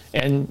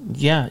 And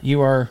yeah, you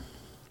are,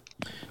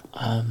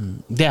 I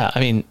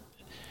mean,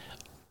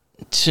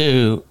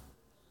 to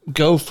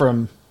go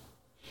from,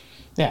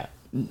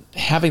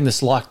 having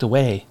this locked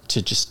away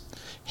to just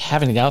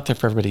having it out there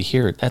for everybody to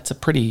hear, that's a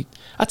pretty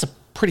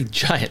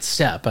giant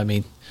step. I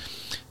mean,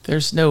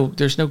 there's no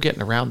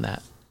getting around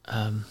that.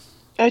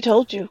 I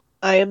told you,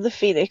 I am the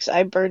phoenix.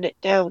 I burn it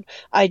down.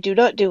 I do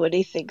not do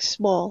anything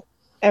small.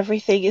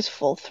 Everything is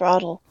full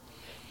throttle.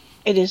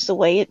 It is the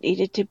way it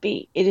needed to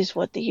be. It is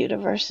what the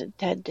universe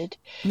intended.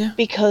 Yeah.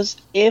 Because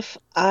if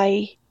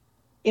I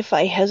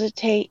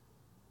hesitate,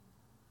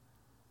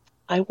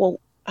 I won't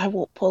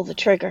pull the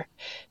trigger.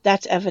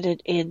 That's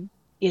evident in,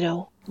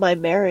 my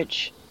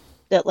marriage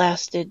that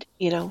lasted,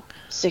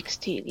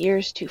 16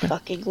 years too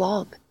fucking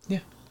long. Yeah.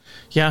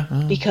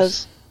 Yeah.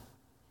 Because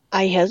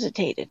I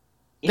hesitated,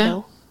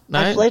 I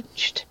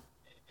flinched.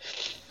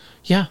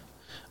 Yeah.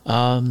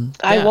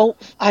 I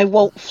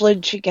won't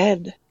flinch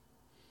again.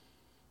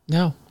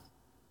 No.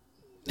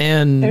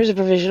 And there's a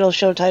provisional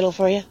show title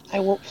for you. I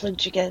won't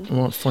flinch again.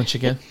 Won't flinch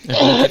again.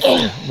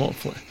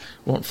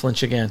 Won't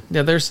flinch again.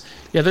 I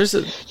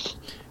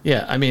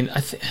mean,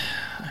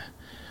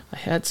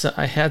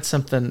 I had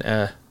something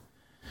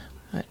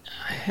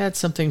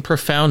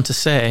profound to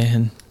say,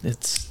 and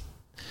it's,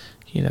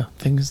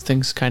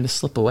 things kind of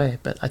slip away.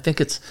 But I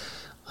think it's,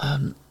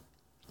 I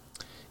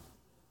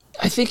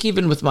think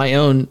even with my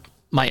own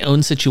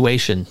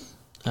situation,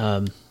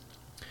 I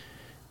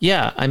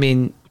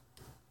mean,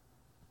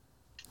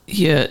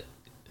 there's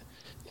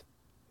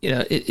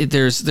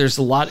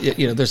a lot,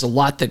 there's a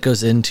lot that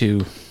goes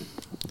into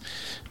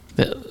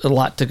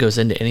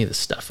any of this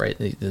stuff, right?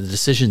 The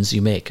decisions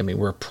you make. I mean,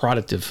 we're a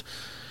product of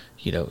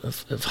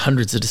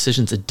hundreds of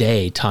decisions a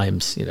day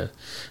times, with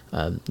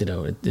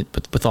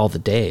all the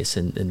days.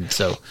 And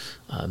so,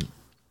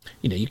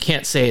 you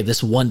can't say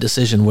this one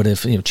decision would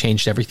have,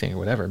 changed everything or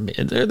whatever.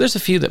 There's a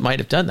few that might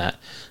have done that.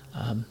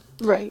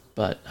 Right.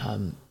 But,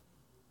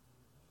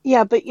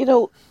 yeah, but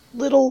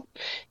little,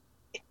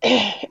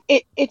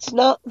 it's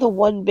not the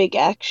one big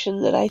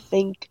action that I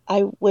think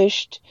I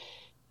wished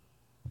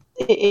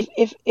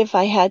if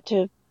I had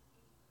to,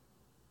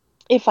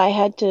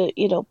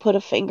 put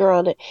a finger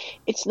on it,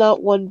 it's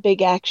not one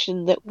big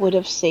action that would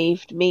have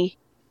saved me.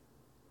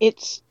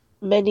 It's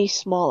many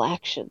small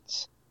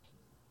actions.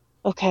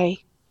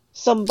 Okay?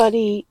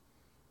 Somebody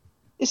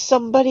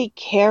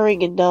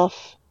caring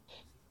enough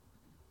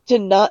to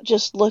not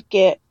just look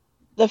at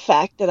the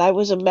fact that I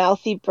was a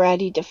mouthy,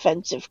 bratty,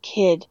 defensive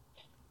kid.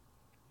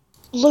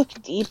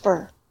 Look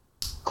deeper.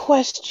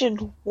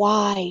 Question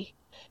why.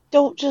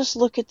 Don't just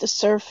look at the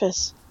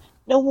surface.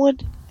 No one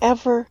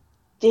ever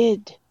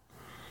did.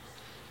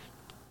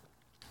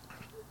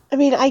 I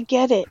mean, I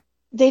get it.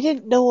 They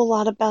didn't know a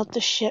lot about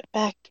the shit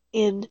back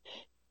in,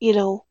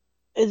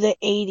 the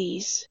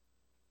 80s.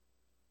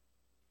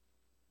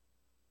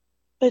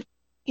 But,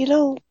 you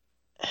know,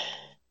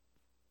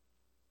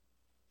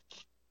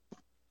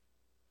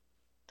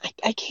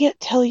 I can't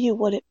tell you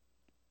what it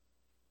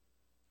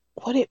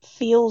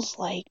feels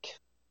like.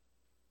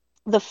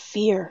 The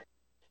fear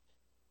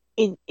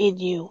in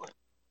you.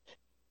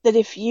 That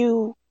if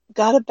you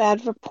got a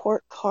bad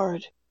report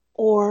card,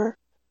 or,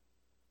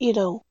 you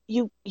know,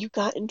 you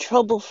got in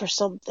trouble for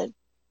something,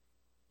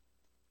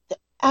 the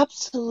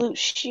absolute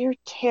sheer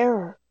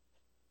terror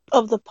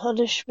of the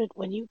punishment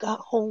when you got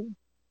home.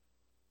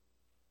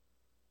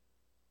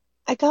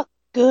 I got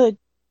good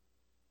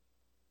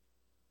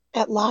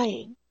at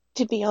lying,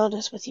 to be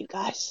honest with you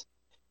guys.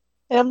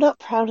 And I'm not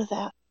proud of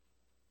that.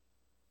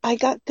 I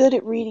got good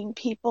at reading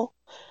people.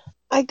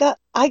 I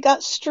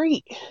got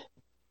street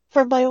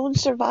for my own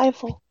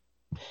survival.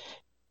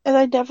 And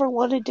I never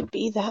wanted to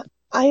be that.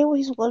 I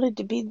always wanted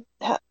to be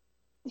that,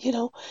 you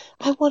know,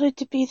 I wanted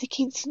to be the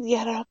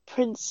quinceañera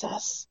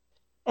princess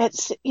at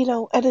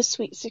a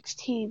sweet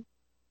 16.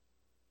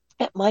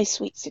 At my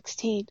sweet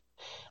 16.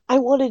 I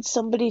wanted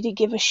somebody to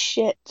give a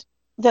shit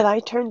that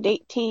I turned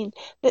 18,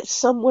 that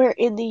somewhere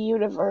in the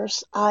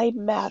universe I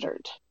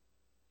mattered.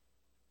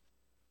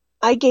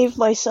 I gave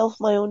myself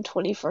my own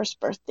 21st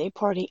birthday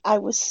party. I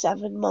was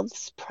 7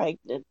 months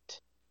pregnant.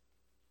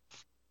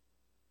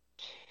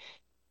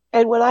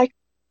 And when I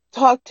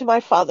talked to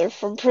my father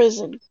from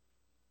prison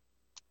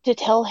to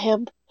tell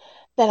him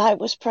that I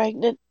was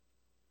pregnant,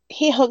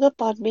 he hung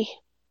up on me.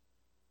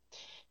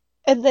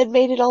 And then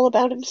made it all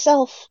about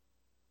himself.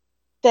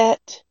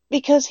 That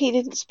because he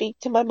didn't speak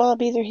to my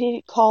mom either, he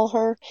didn't call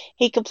her,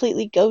 he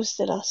completely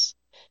ghosted us.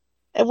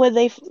 And when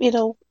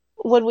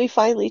when we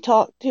finally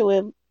talked to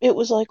him, it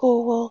was like,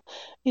 oh,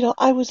 well,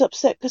 I was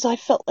upset because I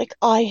felt like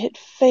I had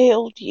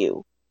failed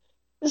you.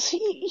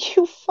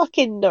 You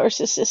fucking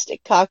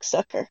narcissistic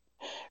cocksucker.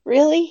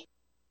 Really?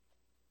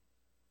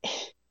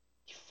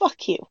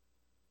 Fuck you.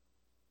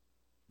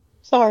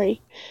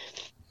 Sorry.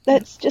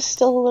 That's just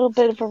still a little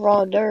bit of a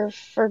raw nerve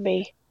for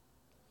me.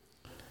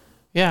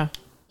 Yeah.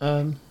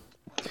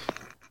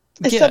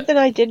 It's something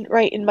I didn't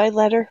write in my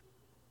letter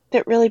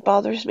that really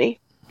bothers me.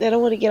 That I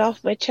want to get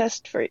off my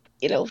chest for,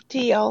 to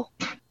y'all.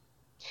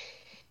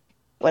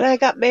 When I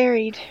got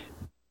married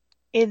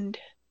in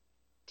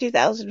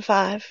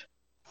 2005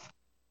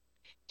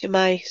 to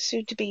my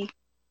soon-to-be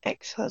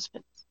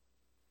ex-husband,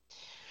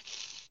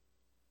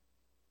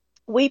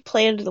 we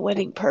planned the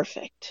wedding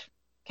perfect,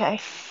 okay?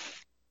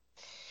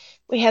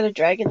 We had a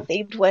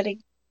dragon-themed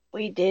wedding.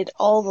 We did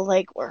all the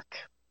legwork.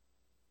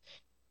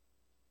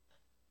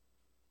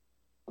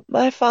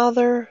 My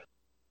father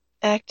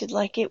acted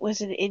like it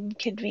was an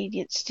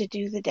inconvenience to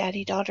do the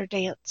daddy-daughter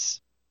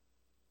dance.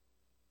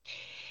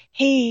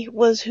 He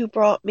was who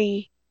brought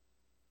me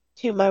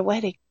to my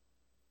wedding.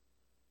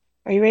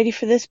 Are you ready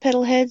for this,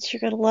 pedalheads? You're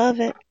going to love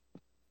it.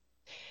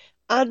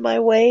 On my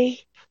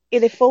way,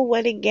 in a full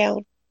wedding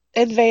gown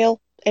and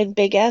veil and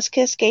big-ass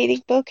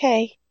cascading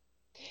bouquet,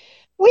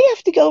 we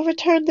have to go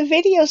return the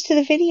videos to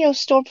the video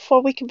store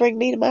before we can bring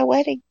me to my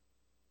wedding.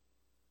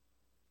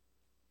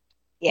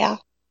 Yeah.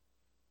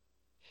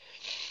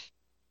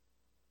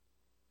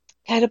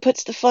 Kind of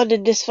puts the fun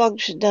in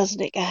dysfunction,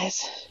 doesn't it,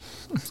 guys?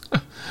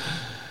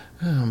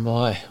 Oh,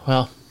 boy.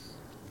 Well,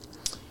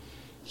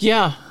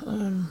 yeah.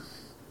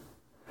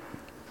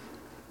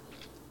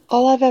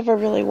 All I've ever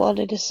really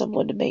wanted is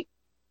someone to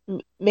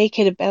make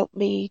it about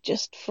me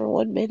just for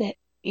 1 minute.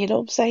 You know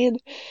what I'm saying?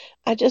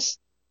 I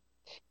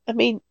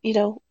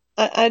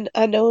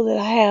know that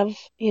I have,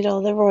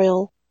 the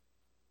royal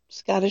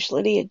Scottish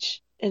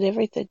lineage and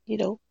everything,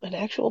 an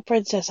actual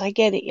princess. I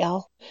get it,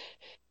 y'all.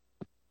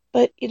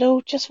 But,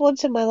 just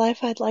once in my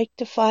life, I'd like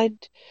to find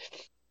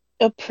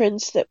a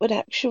prince that would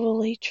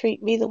actually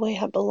treat me the way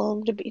I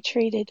belong to be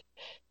treated.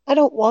 I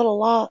don't want a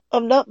lot.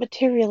 I'm not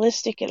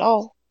materialistic at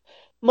all.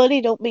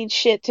 Money don't mean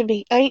shit to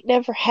me. I ain't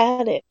never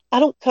had it. I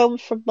don't come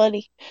from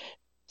money.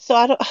 So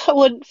I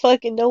wouldn't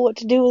fucking know what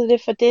to do with it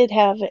if I did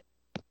have it.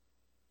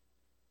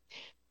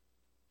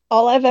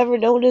 All I've ever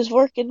known is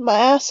working my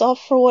ass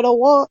off for what I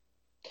want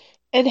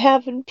and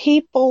having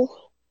people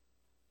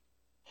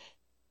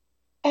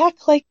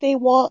act like they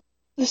want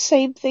the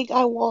same thing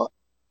I want.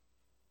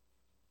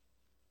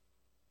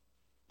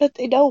 But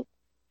they don't.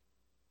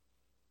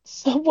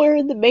 Somewhere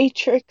in the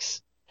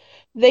Matrix,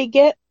 they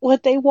get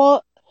what they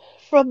want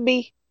from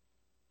me.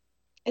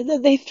 And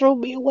then they throw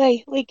me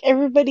away like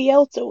everybody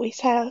else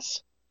always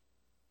has.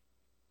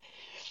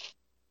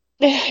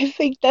 And I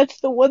think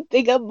that's the one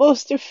thing I'm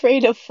most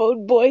afraid of,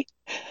 Phone Boy,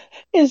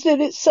 is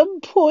that at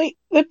some point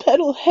the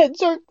pedal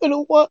heads aren't going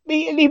to want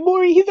me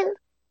anymore either.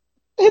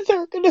 And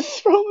they're going to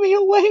throw me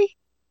away.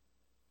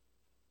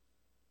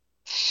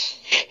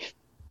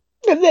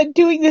 And then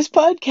doing this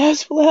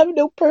podcast will have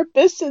no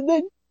purpose, and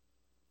then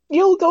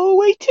you'll go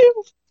away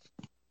too.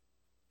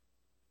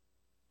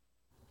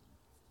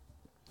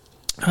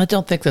 I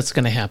don't think that's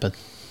going to happen.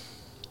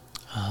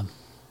 I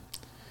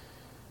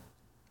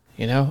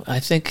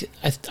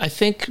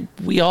think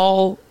we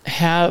all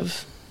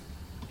have.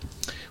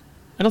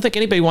 I don't think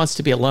anybody wants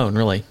to be alone,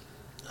 really.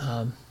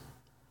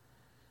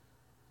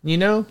 You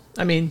know,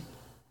 I mean,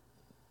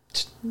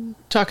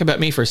 talk about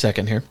me for a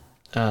second here.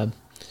 You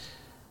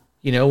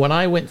know, when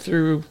I went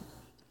through,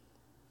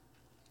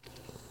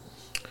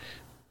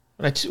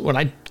 when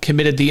I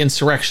committed the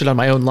insurrection on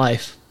my own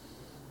life,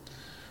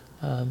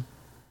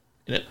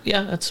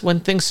 that's when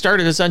things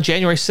started. Is on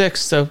January 6th.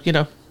 So,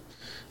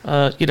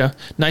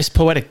 nice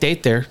poetic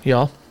date there,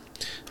 y'all.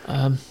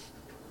 I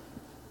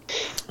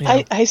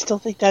still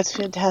think that's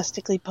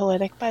fantastically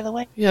poetic, by the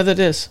way. Yeah, that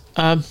is.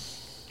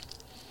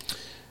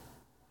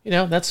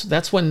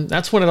 That's when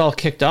it all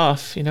kicked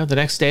off. You know, the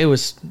next day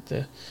was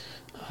the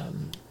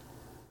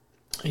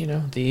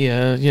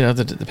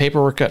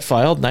paperwork got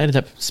filed, and I ended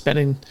up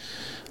spending.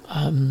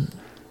 I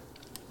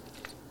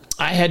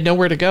had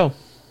nowhere to go.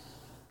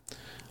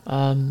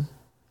 The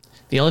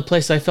only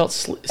place I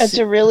felt that's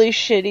a really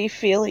shitty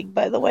feeling,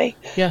 by the way.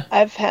 Yeah,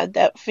 I've had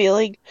that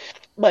feeling.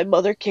 My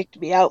mother kicked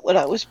me out when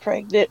I was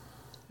pregnant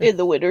in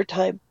the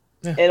wintertime.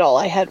 Yeah. And all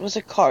I had was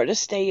a car to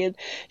stay in.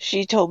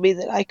 She told me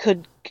that I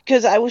could,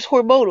 because I was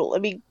hormonal. I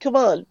mean, come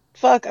on,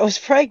 fuck, I was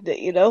pregnant,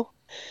 you know?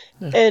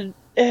 Yeah.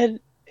 And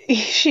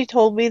she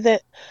told me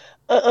that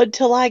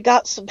until I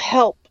got some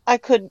help, I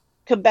couldn't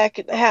come back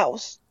in the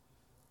house.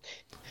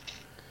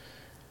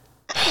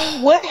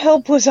 What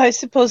help was I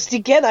supposed to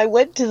get? I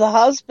went to the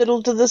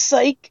hospital, to the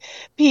psych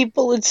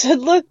people, and said,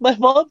 look, my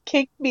mom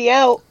kicked me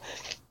out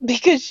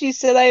because she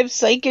said I have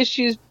psych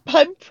issues.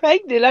 I'm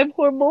pregnant. I'm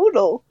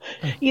hormonal,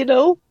 you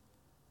know?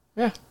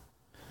 Yeah.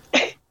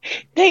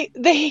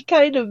 They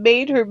kind of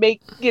made her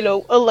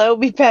allow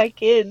me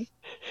back in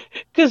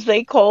because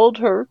they called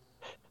her.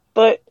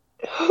 But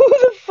who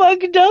the fuck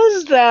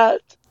does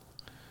that?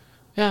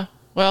 Yeah,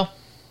 well,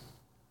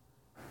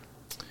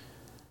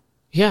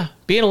 yeah,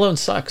 being alone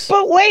sucks.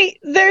 But wait,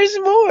 there's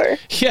more.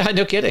 Yeah,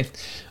 no kidding.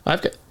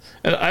 I've got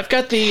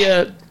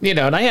the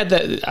and I had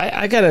that.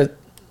 I got a,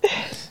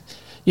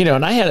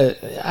 and I had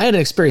an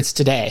experience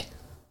today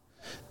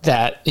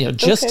that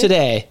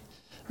today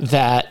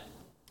that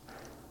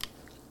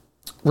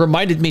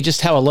reminded me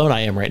just how alone I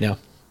am right now.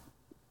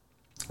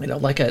 You know,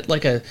 like I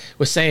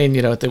was saying,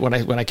 that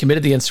when I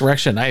committed the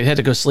insurrection, I had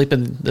to go sleep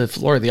in the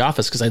floor of the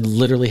office because I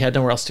literally had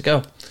nowhere else to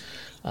go.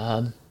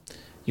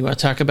 You want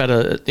to talk about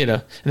and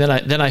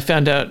then I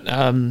found out,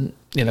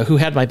 who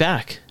had my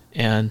back,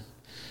 and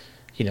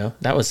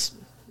that was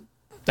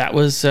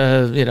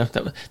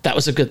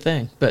a good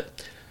thing.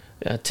 But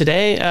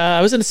today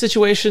I was in a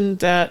situation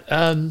that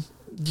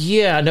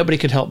nobody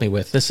could help me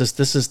with.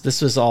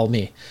 This was all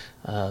me.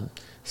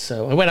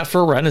 So I went out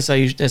for a run as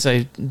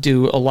I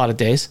do a lot of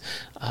days.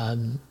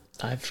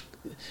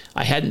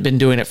 I hadn't been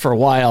doing it for a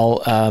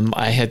while.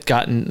 I had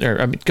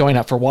going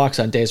out for walks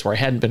on days where I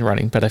hadn't been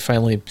running, but I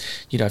finally,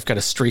 I've got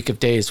a streak of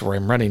days where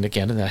I'm running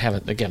again, and I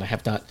had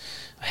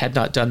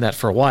not done that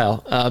for a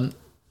while.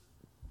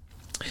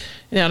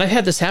 And I've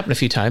had this happen a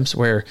few times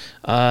where,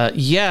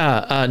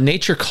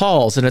 nature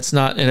calls and it's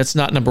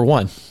not number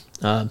one.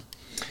 And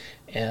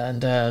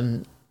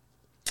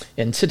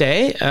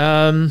today,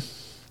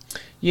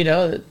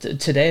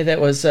 today that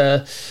was,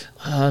 it's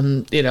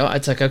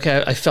like,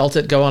 okay, I felt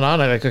it going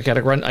on. I got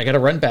to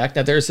run back.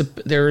 Now there's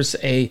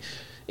a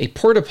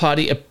porta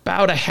potty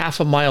about a half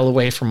a mile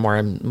away from where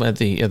I'm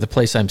the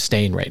place I'm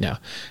staying right now.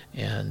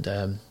 And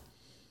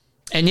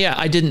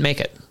I didn't make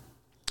it,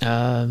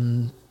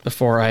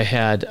 before I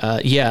had,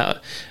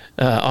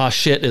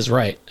 shit is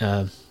right.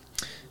 I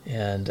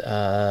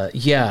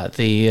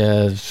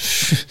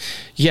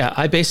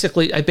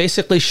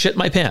basically shit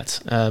my pants.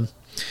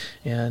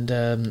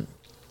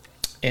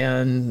 And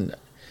I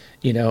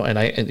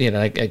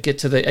get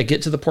to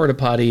the porta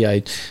potty.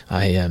 I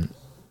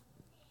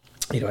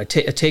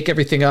take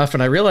everything off,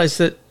 and I realize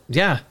that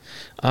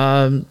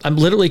I'm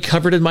literally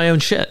covered in my own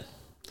shit.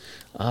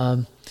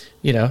 And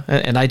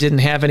I didn't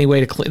have any way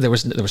to clean. There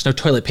was no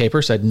toilet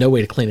paper, so I had no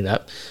way to clean it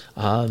up.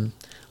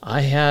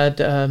 I had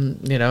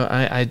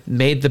I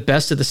made the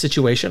best of the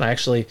situation. I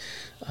actually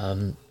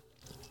I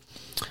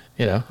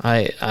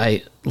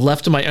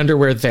left my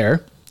underwear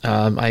there.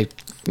 I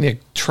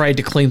tried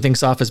to clean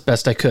things off as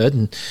best I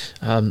could,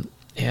 and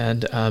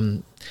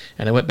I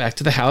went back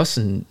to the house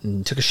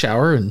and took a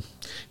shower and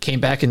came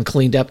back and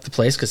cleaned up the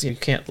place because you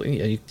can't.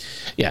 I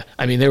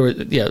mean, there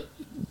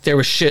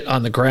was shit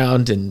on the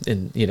ground and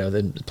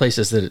the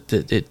places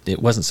that it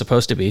wasn't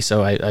supposed to be.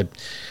 So I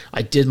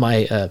did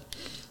my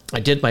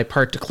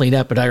part to clean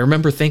up. But I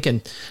remember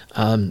thinking,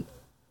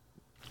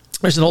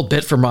 there's an old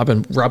bit from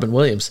Robin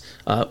Williams.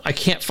 I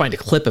can't find a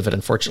clip of it,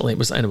 unfortunately. It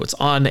was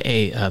on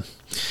a.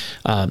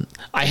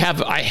 I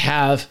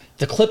have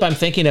the clip I'm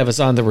thinking of is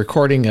on the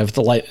recording of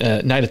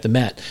the Night at the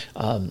Met.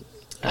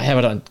 I have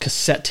it on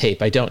cassette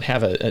tape. I don't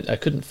have I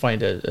couldn't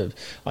find it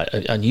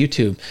on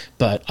YouTube.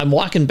 But I'm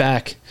walking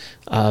back,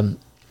 and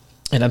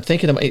I'm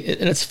thinking of, and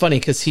it's funny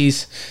because he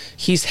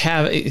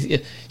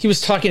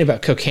was talking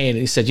about cocaine, and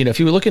he said, if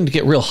you were looking to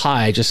get real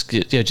high, just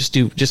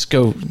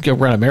go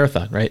run a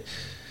marathon, right?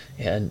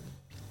 And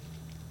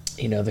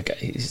the guy,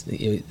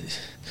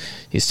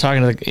 he's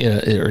talking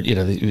to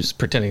he was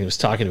pretending he was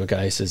talking to a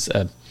guy. He says,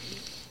 "How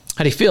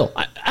do you feel?"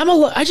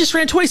 I just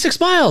ran 26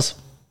 miles.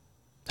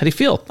 How do you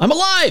feel? I'm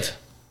alive.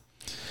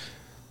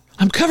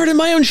 I'm covered in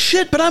my own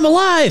shit, but I'm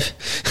alive.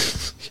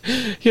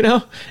 You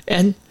know?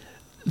 And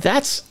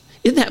that's,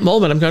 in that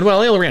moment, I'm going,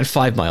 well, I only ran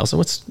 5 miles. And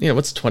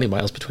what's 20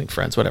 miles between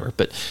friends, whatever.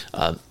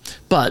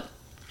 But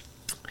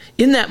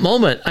in that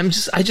moment,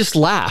 I just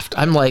laughed.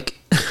 I'm like,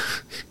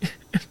 you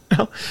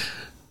know?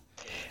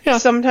 Yeah.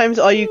 Sometimes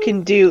all you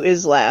can do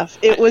is laugh.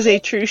 It was a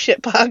true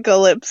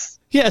shitpocalypse.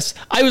 Yes,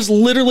 I was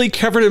literally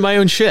covered in my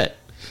own shit,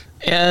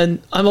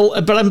 and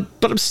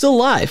I'm still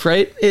alive,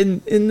 right?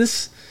 In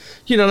this,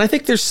 you know, and I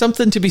think there's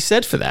something to be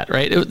said for that,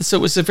 right? So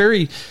it was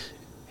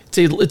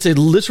it's a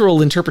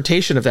literal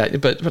interpretation of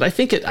that, but I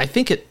think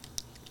it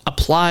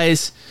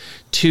applies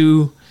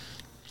to,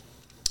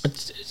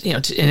 you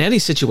know, in any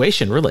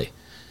situation, really.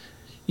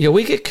 You know,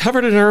 we get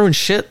covered in our own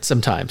shit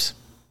sometimes,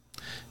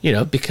 you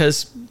know,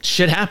 because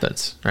shit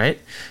happens, right?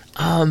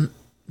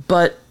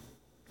 But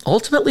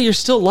ultimately you're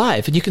still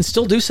alive and you can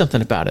still do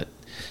something about it.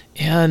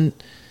 And,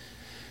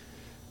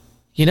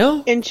 you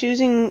know, in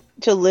choosing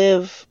to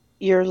live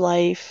your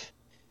life,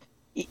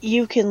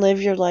 you can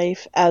live your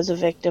life as a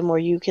victim or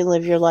you can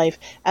live your life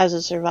as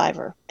a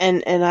survivor.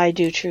 And I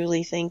do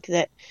truly think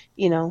that,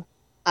 you know,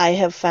 I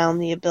have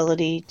found the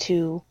ability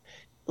to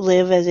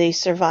live as a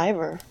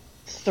survivor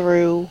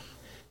through,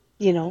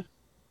 you know,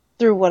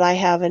 through what I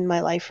have in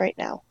my life right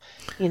now.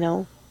 You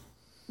know,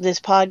 this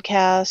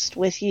podcast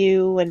with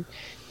you and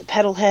the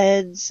pedal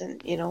heads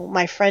and, you know,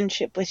 my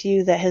friendship with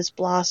you that has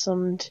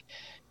blossomed,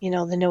 you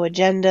know, the No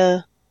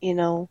Agenda, you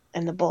know,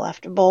 and the Bowl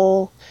After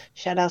Bowl.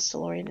 Shout outs to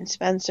Lorian and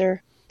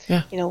Spencer.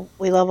 Yeah. You know,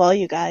 we love all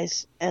you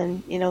guys,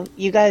 and, you know,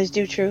 you guys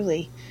do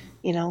truly,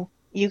 you know,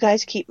 you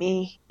guys keep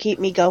me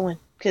going,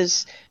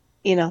 because,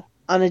 you know,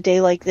 on a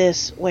day like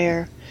this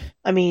where,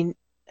 I mean,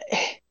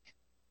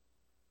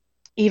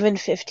 even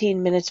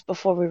 15 minutes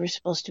before we were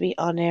supposed to be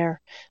on air,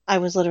 I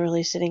was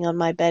literally sitting on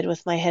my bed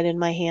with my head in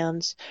my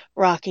hands,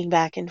 rocking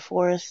back and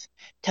forth,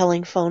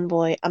 telling Phone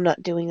Boy, I'm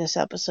not doing this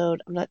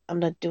episode. I'm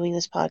not doing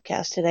this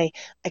podcast today.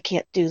 I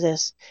can't do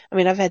this. I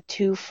mean, I've had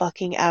 2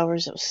 fucking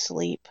hours of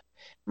sleep.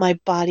 My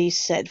body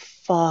said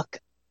fuck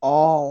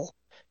all.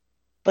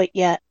 But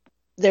yet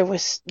there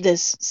was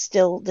this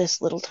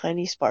little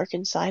tiny spark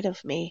inside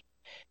of me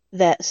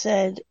that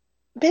said,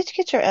 bitch,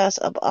 get your ass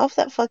up off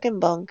that fucking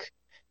bunk.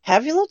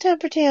 Have your little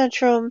temper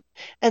tantrum,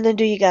 and then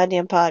do your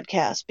goddamn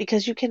podcast,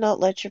 because you cannot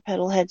let your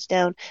pedal heads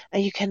down,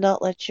 and you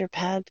cannot let your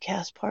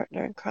podcast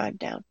partner in crime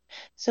down.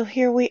 So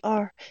here we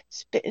are,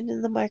 spitting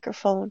in the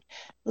microphone,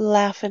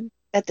 laughing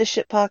at the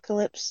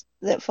shitpocalypse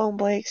that Phone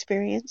Boy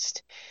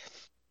experienced.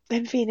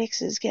 And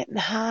Phoenix is getting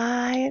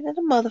higher than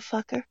a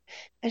motherfucker,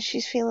 and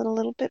she's feeling a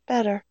little bit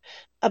better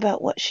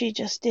about what she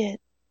just did.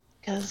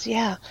 Because,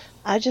 yeah,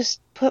 I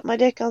just put my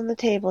dick on the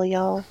table,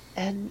 y'all,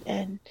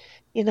 and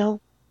you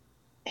know,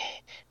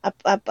 I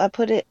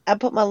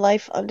put my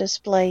life on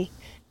display,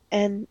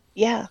 and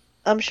yeah,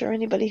 I'm sure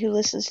anybody who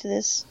listens to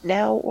this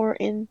now or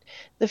in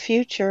the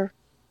future,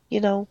 you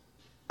know,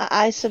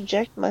 I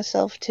subject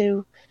myself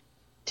to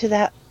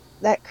that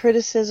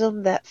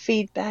criticism, that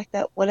feedback,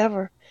 that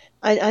whatever.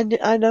 I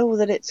know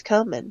that it's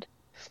coming.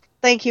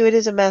 Thank you. It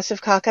is a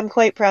massive cock. I'm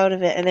quite proud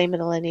of it, and I'm a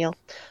millennial.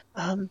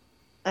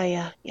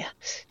 Yeah,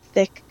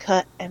 thick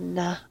cut, and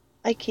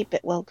I keep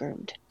it well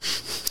groomed.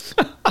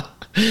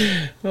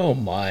 Oh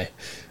my.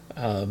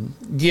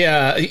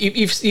 Yeah,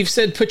 you've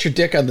said put your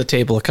dick on the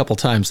table a couple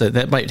times.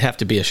 That might have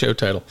to be a show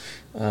title.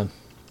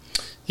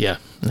 Yeah.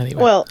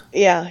 Anyway. Well,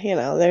 yeah, you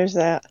know, there's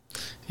that.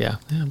 Yeah,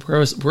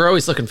 we're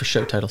always looking for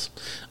show titles.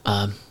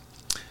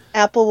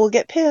 Apple will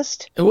get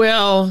pissed.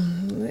 Well,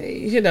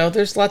 you know,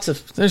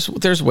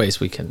 there's ways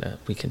we can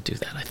do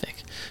that. I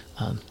think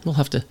we'll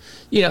have to.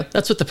 You know,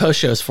 that's what the post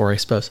show is for, I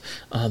suppose.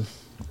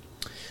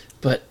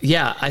 But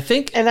yeah, I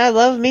think, and I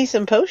love me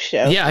some post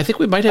show. Yeah, I think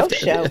we might have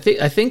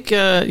to. I think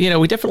you know,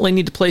 we definitely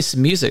need to play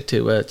some music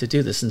to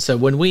do this. And so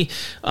when we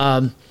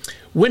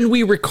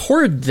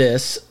record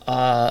this,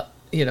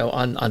 you know,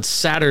 on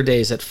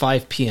Saturdays at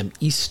 5 p.m.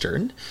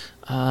 Eastern,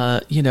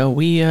 you know,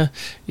 we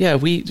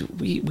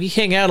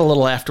hang out a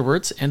little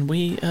afterwards, and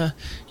we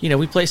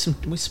play some,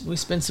 we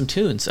spin some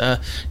tunes. You know,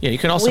 you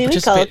can also participate.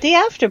 We call it the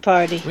after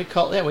party. We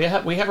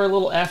have our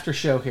little after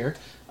show here.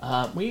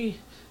 Let me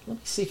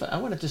see if I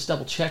want to just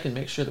double check and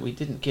make sure that we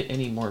didn't get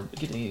any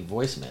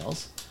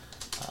voicemails,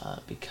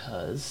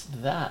 because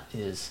that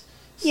is.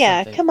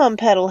 Yeah, come on,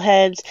 pedal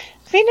heads.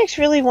 Phoenix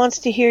really wants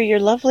to hear your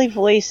lovely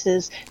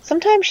voices.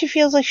 Sometimes she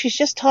feels like she's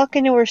just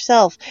talking to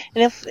herself,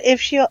 and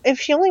if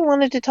she only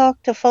wanted to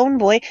talk to Phone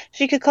Boy,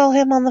 she could call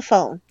him on the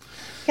phone.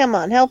 Come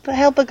on, help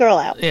a girl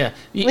out. Yeah,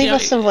 leave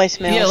us some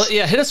voicemails.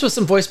 Yeah, hit us with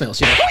some voicemails.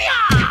 You know.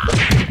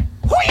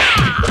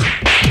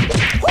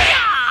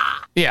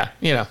 Yeah,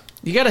 you know.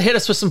 You got to hit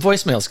us with some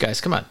voicemails,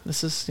 guys. Come on.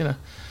 This is, you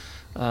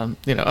know,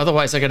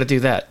 otherwise I got to do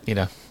that, you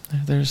know.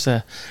 There's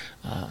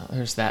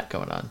that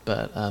going on,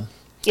 but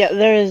yeah,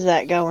 there is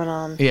that going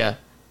on. Yeah.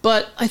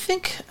 But I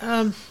think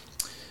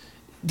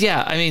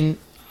yeah, I mean,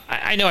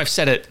 I know I've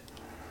said it.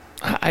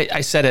 I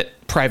said it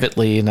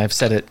privately, and I've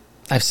said it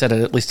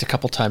at least a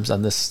couple times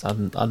on this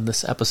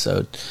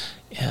episode,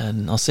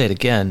 and I'll say it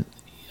again.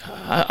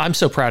 I'm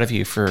so proud of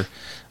you for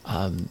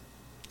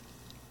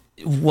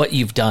what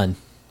you've done,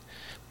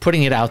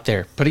 putting it out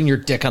there, putting your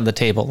dick on the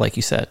table, like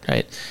you said,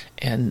 right?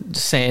 And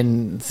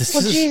saying, this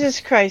Well, is...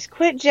 Jesus Christ,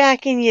 quit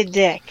jacking your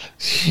dick.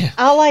 Yeah.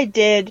 All I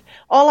did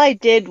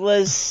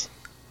was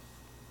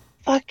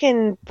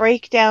fucking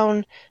break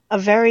down a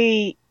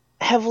very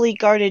heavily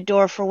guarded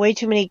door for way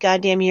too many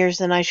goddamn years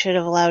than I should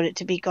have allowed it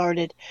to be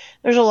guarded.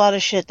 There's a lot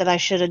of shit that I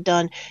should have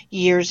done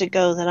years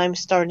ago that I'm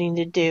starting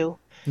to do.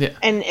 Yeah.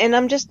 And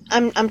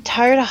I'm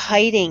tired of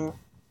hiding.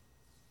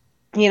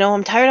 You know,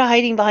 I'm tired of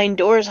hiding behind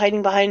doors,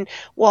 hiding behind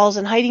walls,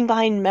 and hiding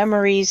behind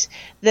memories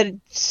that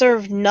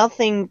serve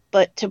nothing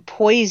but to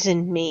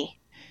poison me.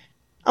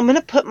 I'm going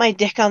to put my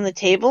dick on the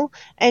table,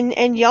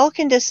 and y'all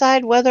can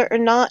decide whether or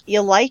not you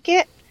like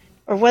it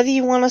or whether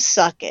you want to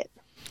suck it.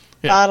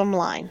 Yeah. Bottom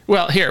line.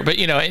 Well, here, but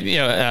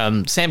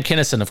Sam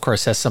Kinison, of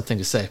course, has something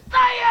to say.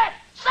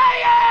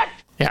 Say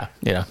it!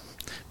 Yeah,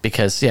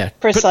 because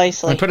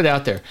precisely put it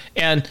out there,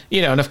 and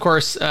and of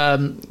course,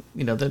 then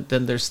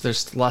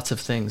there's lots of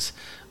things.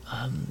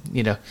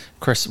 Of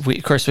course,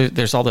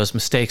 there's all those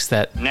mistakes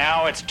that...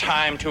 Now it's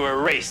time to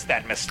erase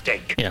that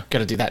mistake. Got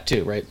to do that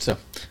too, right? So,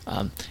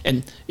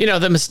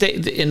 the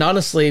mistake, and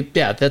honestly,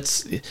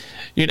 that's...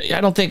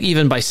 I don't think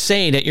even by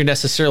saying it, you're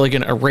necessarily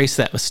going to erase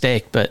that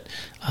mistake, but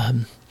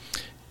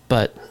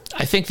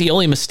I think the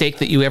only mistake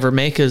that you ever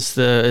make is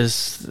the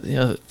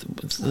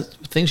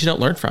things you don't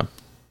learn from,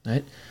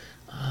 right?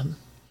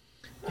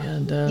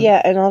 And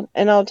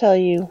I'll tell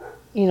you,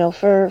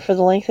 for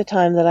the length of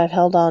time that I've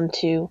held on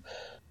to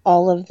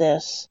all of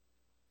this,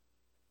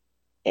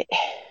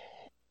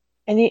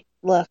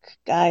 look,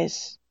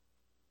 guys,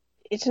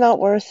 it's not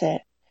worth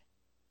it.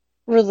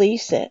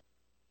 Release it.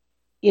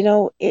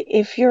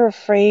 If you're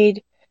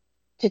afraid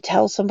to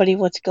tell somebody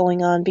what's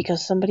going on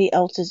because somebody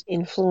else is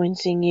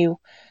influencing you,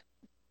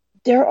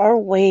 there are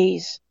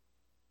ways.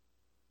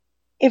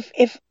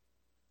 If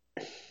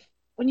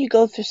when you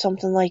go through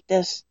something like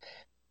this,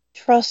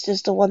 trust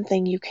is the one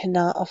thing you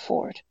cannot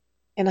afford.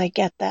 And I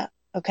get that,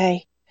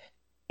 okay?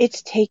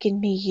 It's taken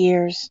me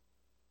years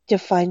to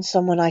find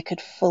someone I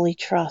could fully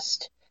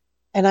trust.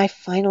 And I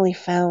finally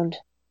found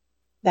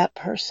that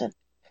person.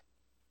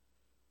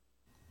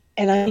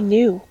 And I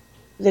knew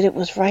that it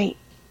was right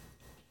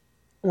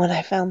when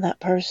I found that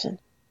person.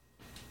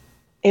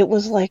 It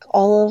was like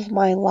all of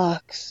my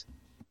locks,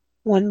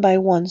 one by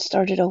one,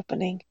 started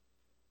opening.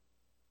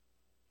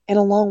 And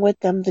along with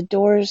them, the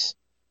doors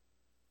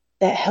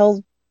that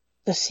held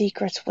the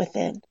secrets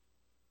within.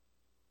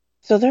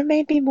 So there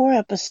may be more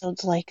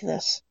episodes like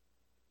this,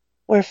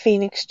 where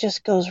Phoenix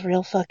just goes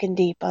real fucking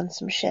deep on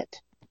some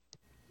shit.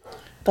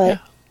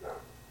 But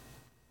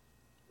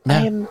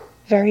I am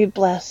very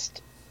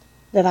blessed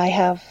that I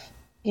have,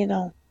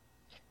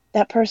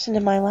 that person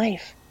in my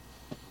life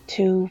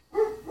to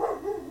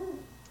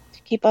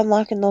keep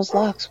unlocking those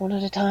locks one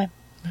at a time.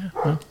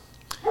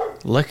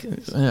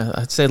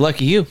 I'd say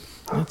lucky you.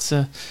 That's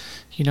and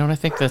I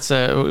think that's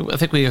I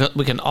think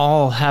we can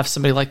all have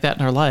somebody like that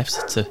in our lives.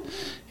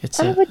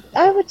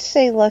 I would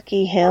say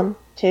lucky him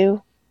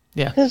too.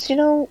 Yeah. Because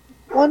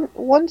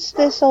once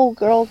this old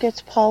girl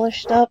gets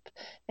polished up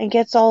and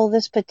gets all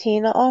this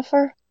patina off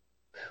her,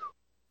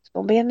 it's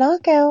gonna be a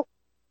knockout.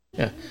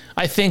 Yeah,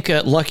 I think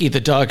Lucky the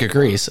dog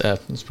agrees.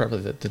 It's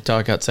probably the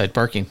dog outside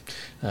barking.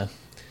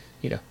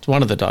 It's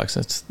one of the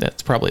dogs.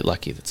 That's probably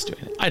Lucky that's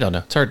doing it. I don't know.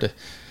 It's hard to.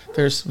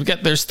 There's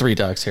 3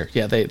 dogs here.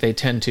 Yeah, they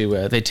tend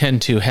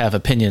to have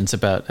opinions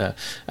about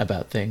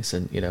things,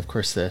 and of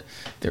course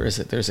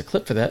there's a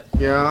clip for that.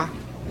 Yeah,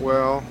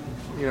 well,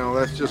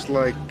 that's just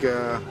like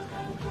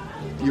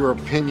your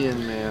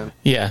opinion, man.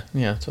 Yeah,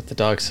 that's what the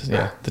dogs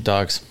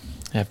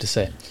have to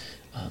say.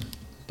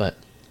 But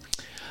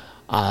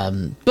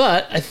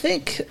I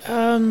think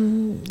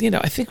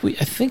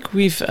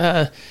we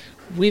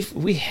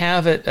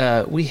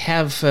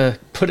have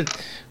put it.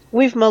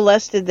 We've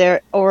molested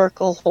their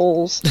oracle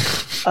holes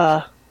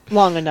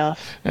long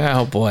enough.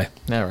 Oh boy!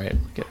 All right,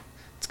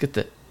 let's get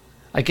the.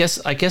 I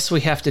guess we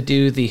have to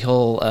do the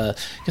whole.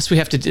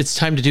 It's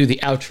time to do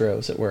the outro,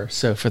 as it were.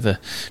 So for the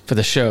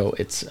show,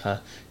 it's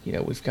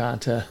we've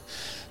got.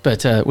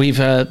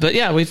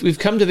 We've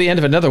come to the end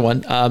of another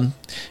one.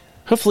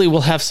 Hopefully, we'll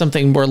have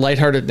something more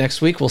lighthearted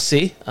next week. We'll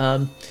see.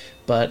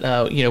 But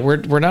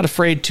we're not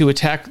afraid to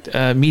attack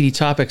meaty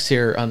topics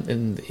here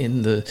in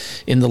the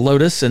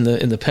Lotus and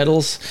in the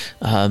Petals,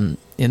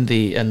 in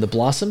the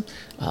Blossom,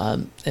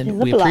 and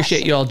we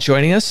appreciate you all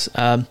joining us.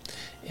 Well,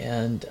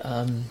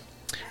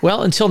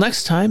 until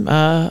next time,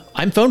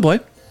 I'm Phone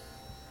Boy,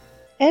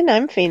 and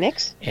I'm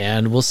Phoenix,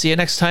 and we'll see you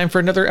next time for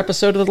another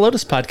episode of the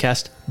Lotus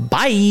Podcast.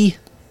 Bye.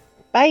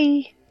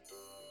 Bye.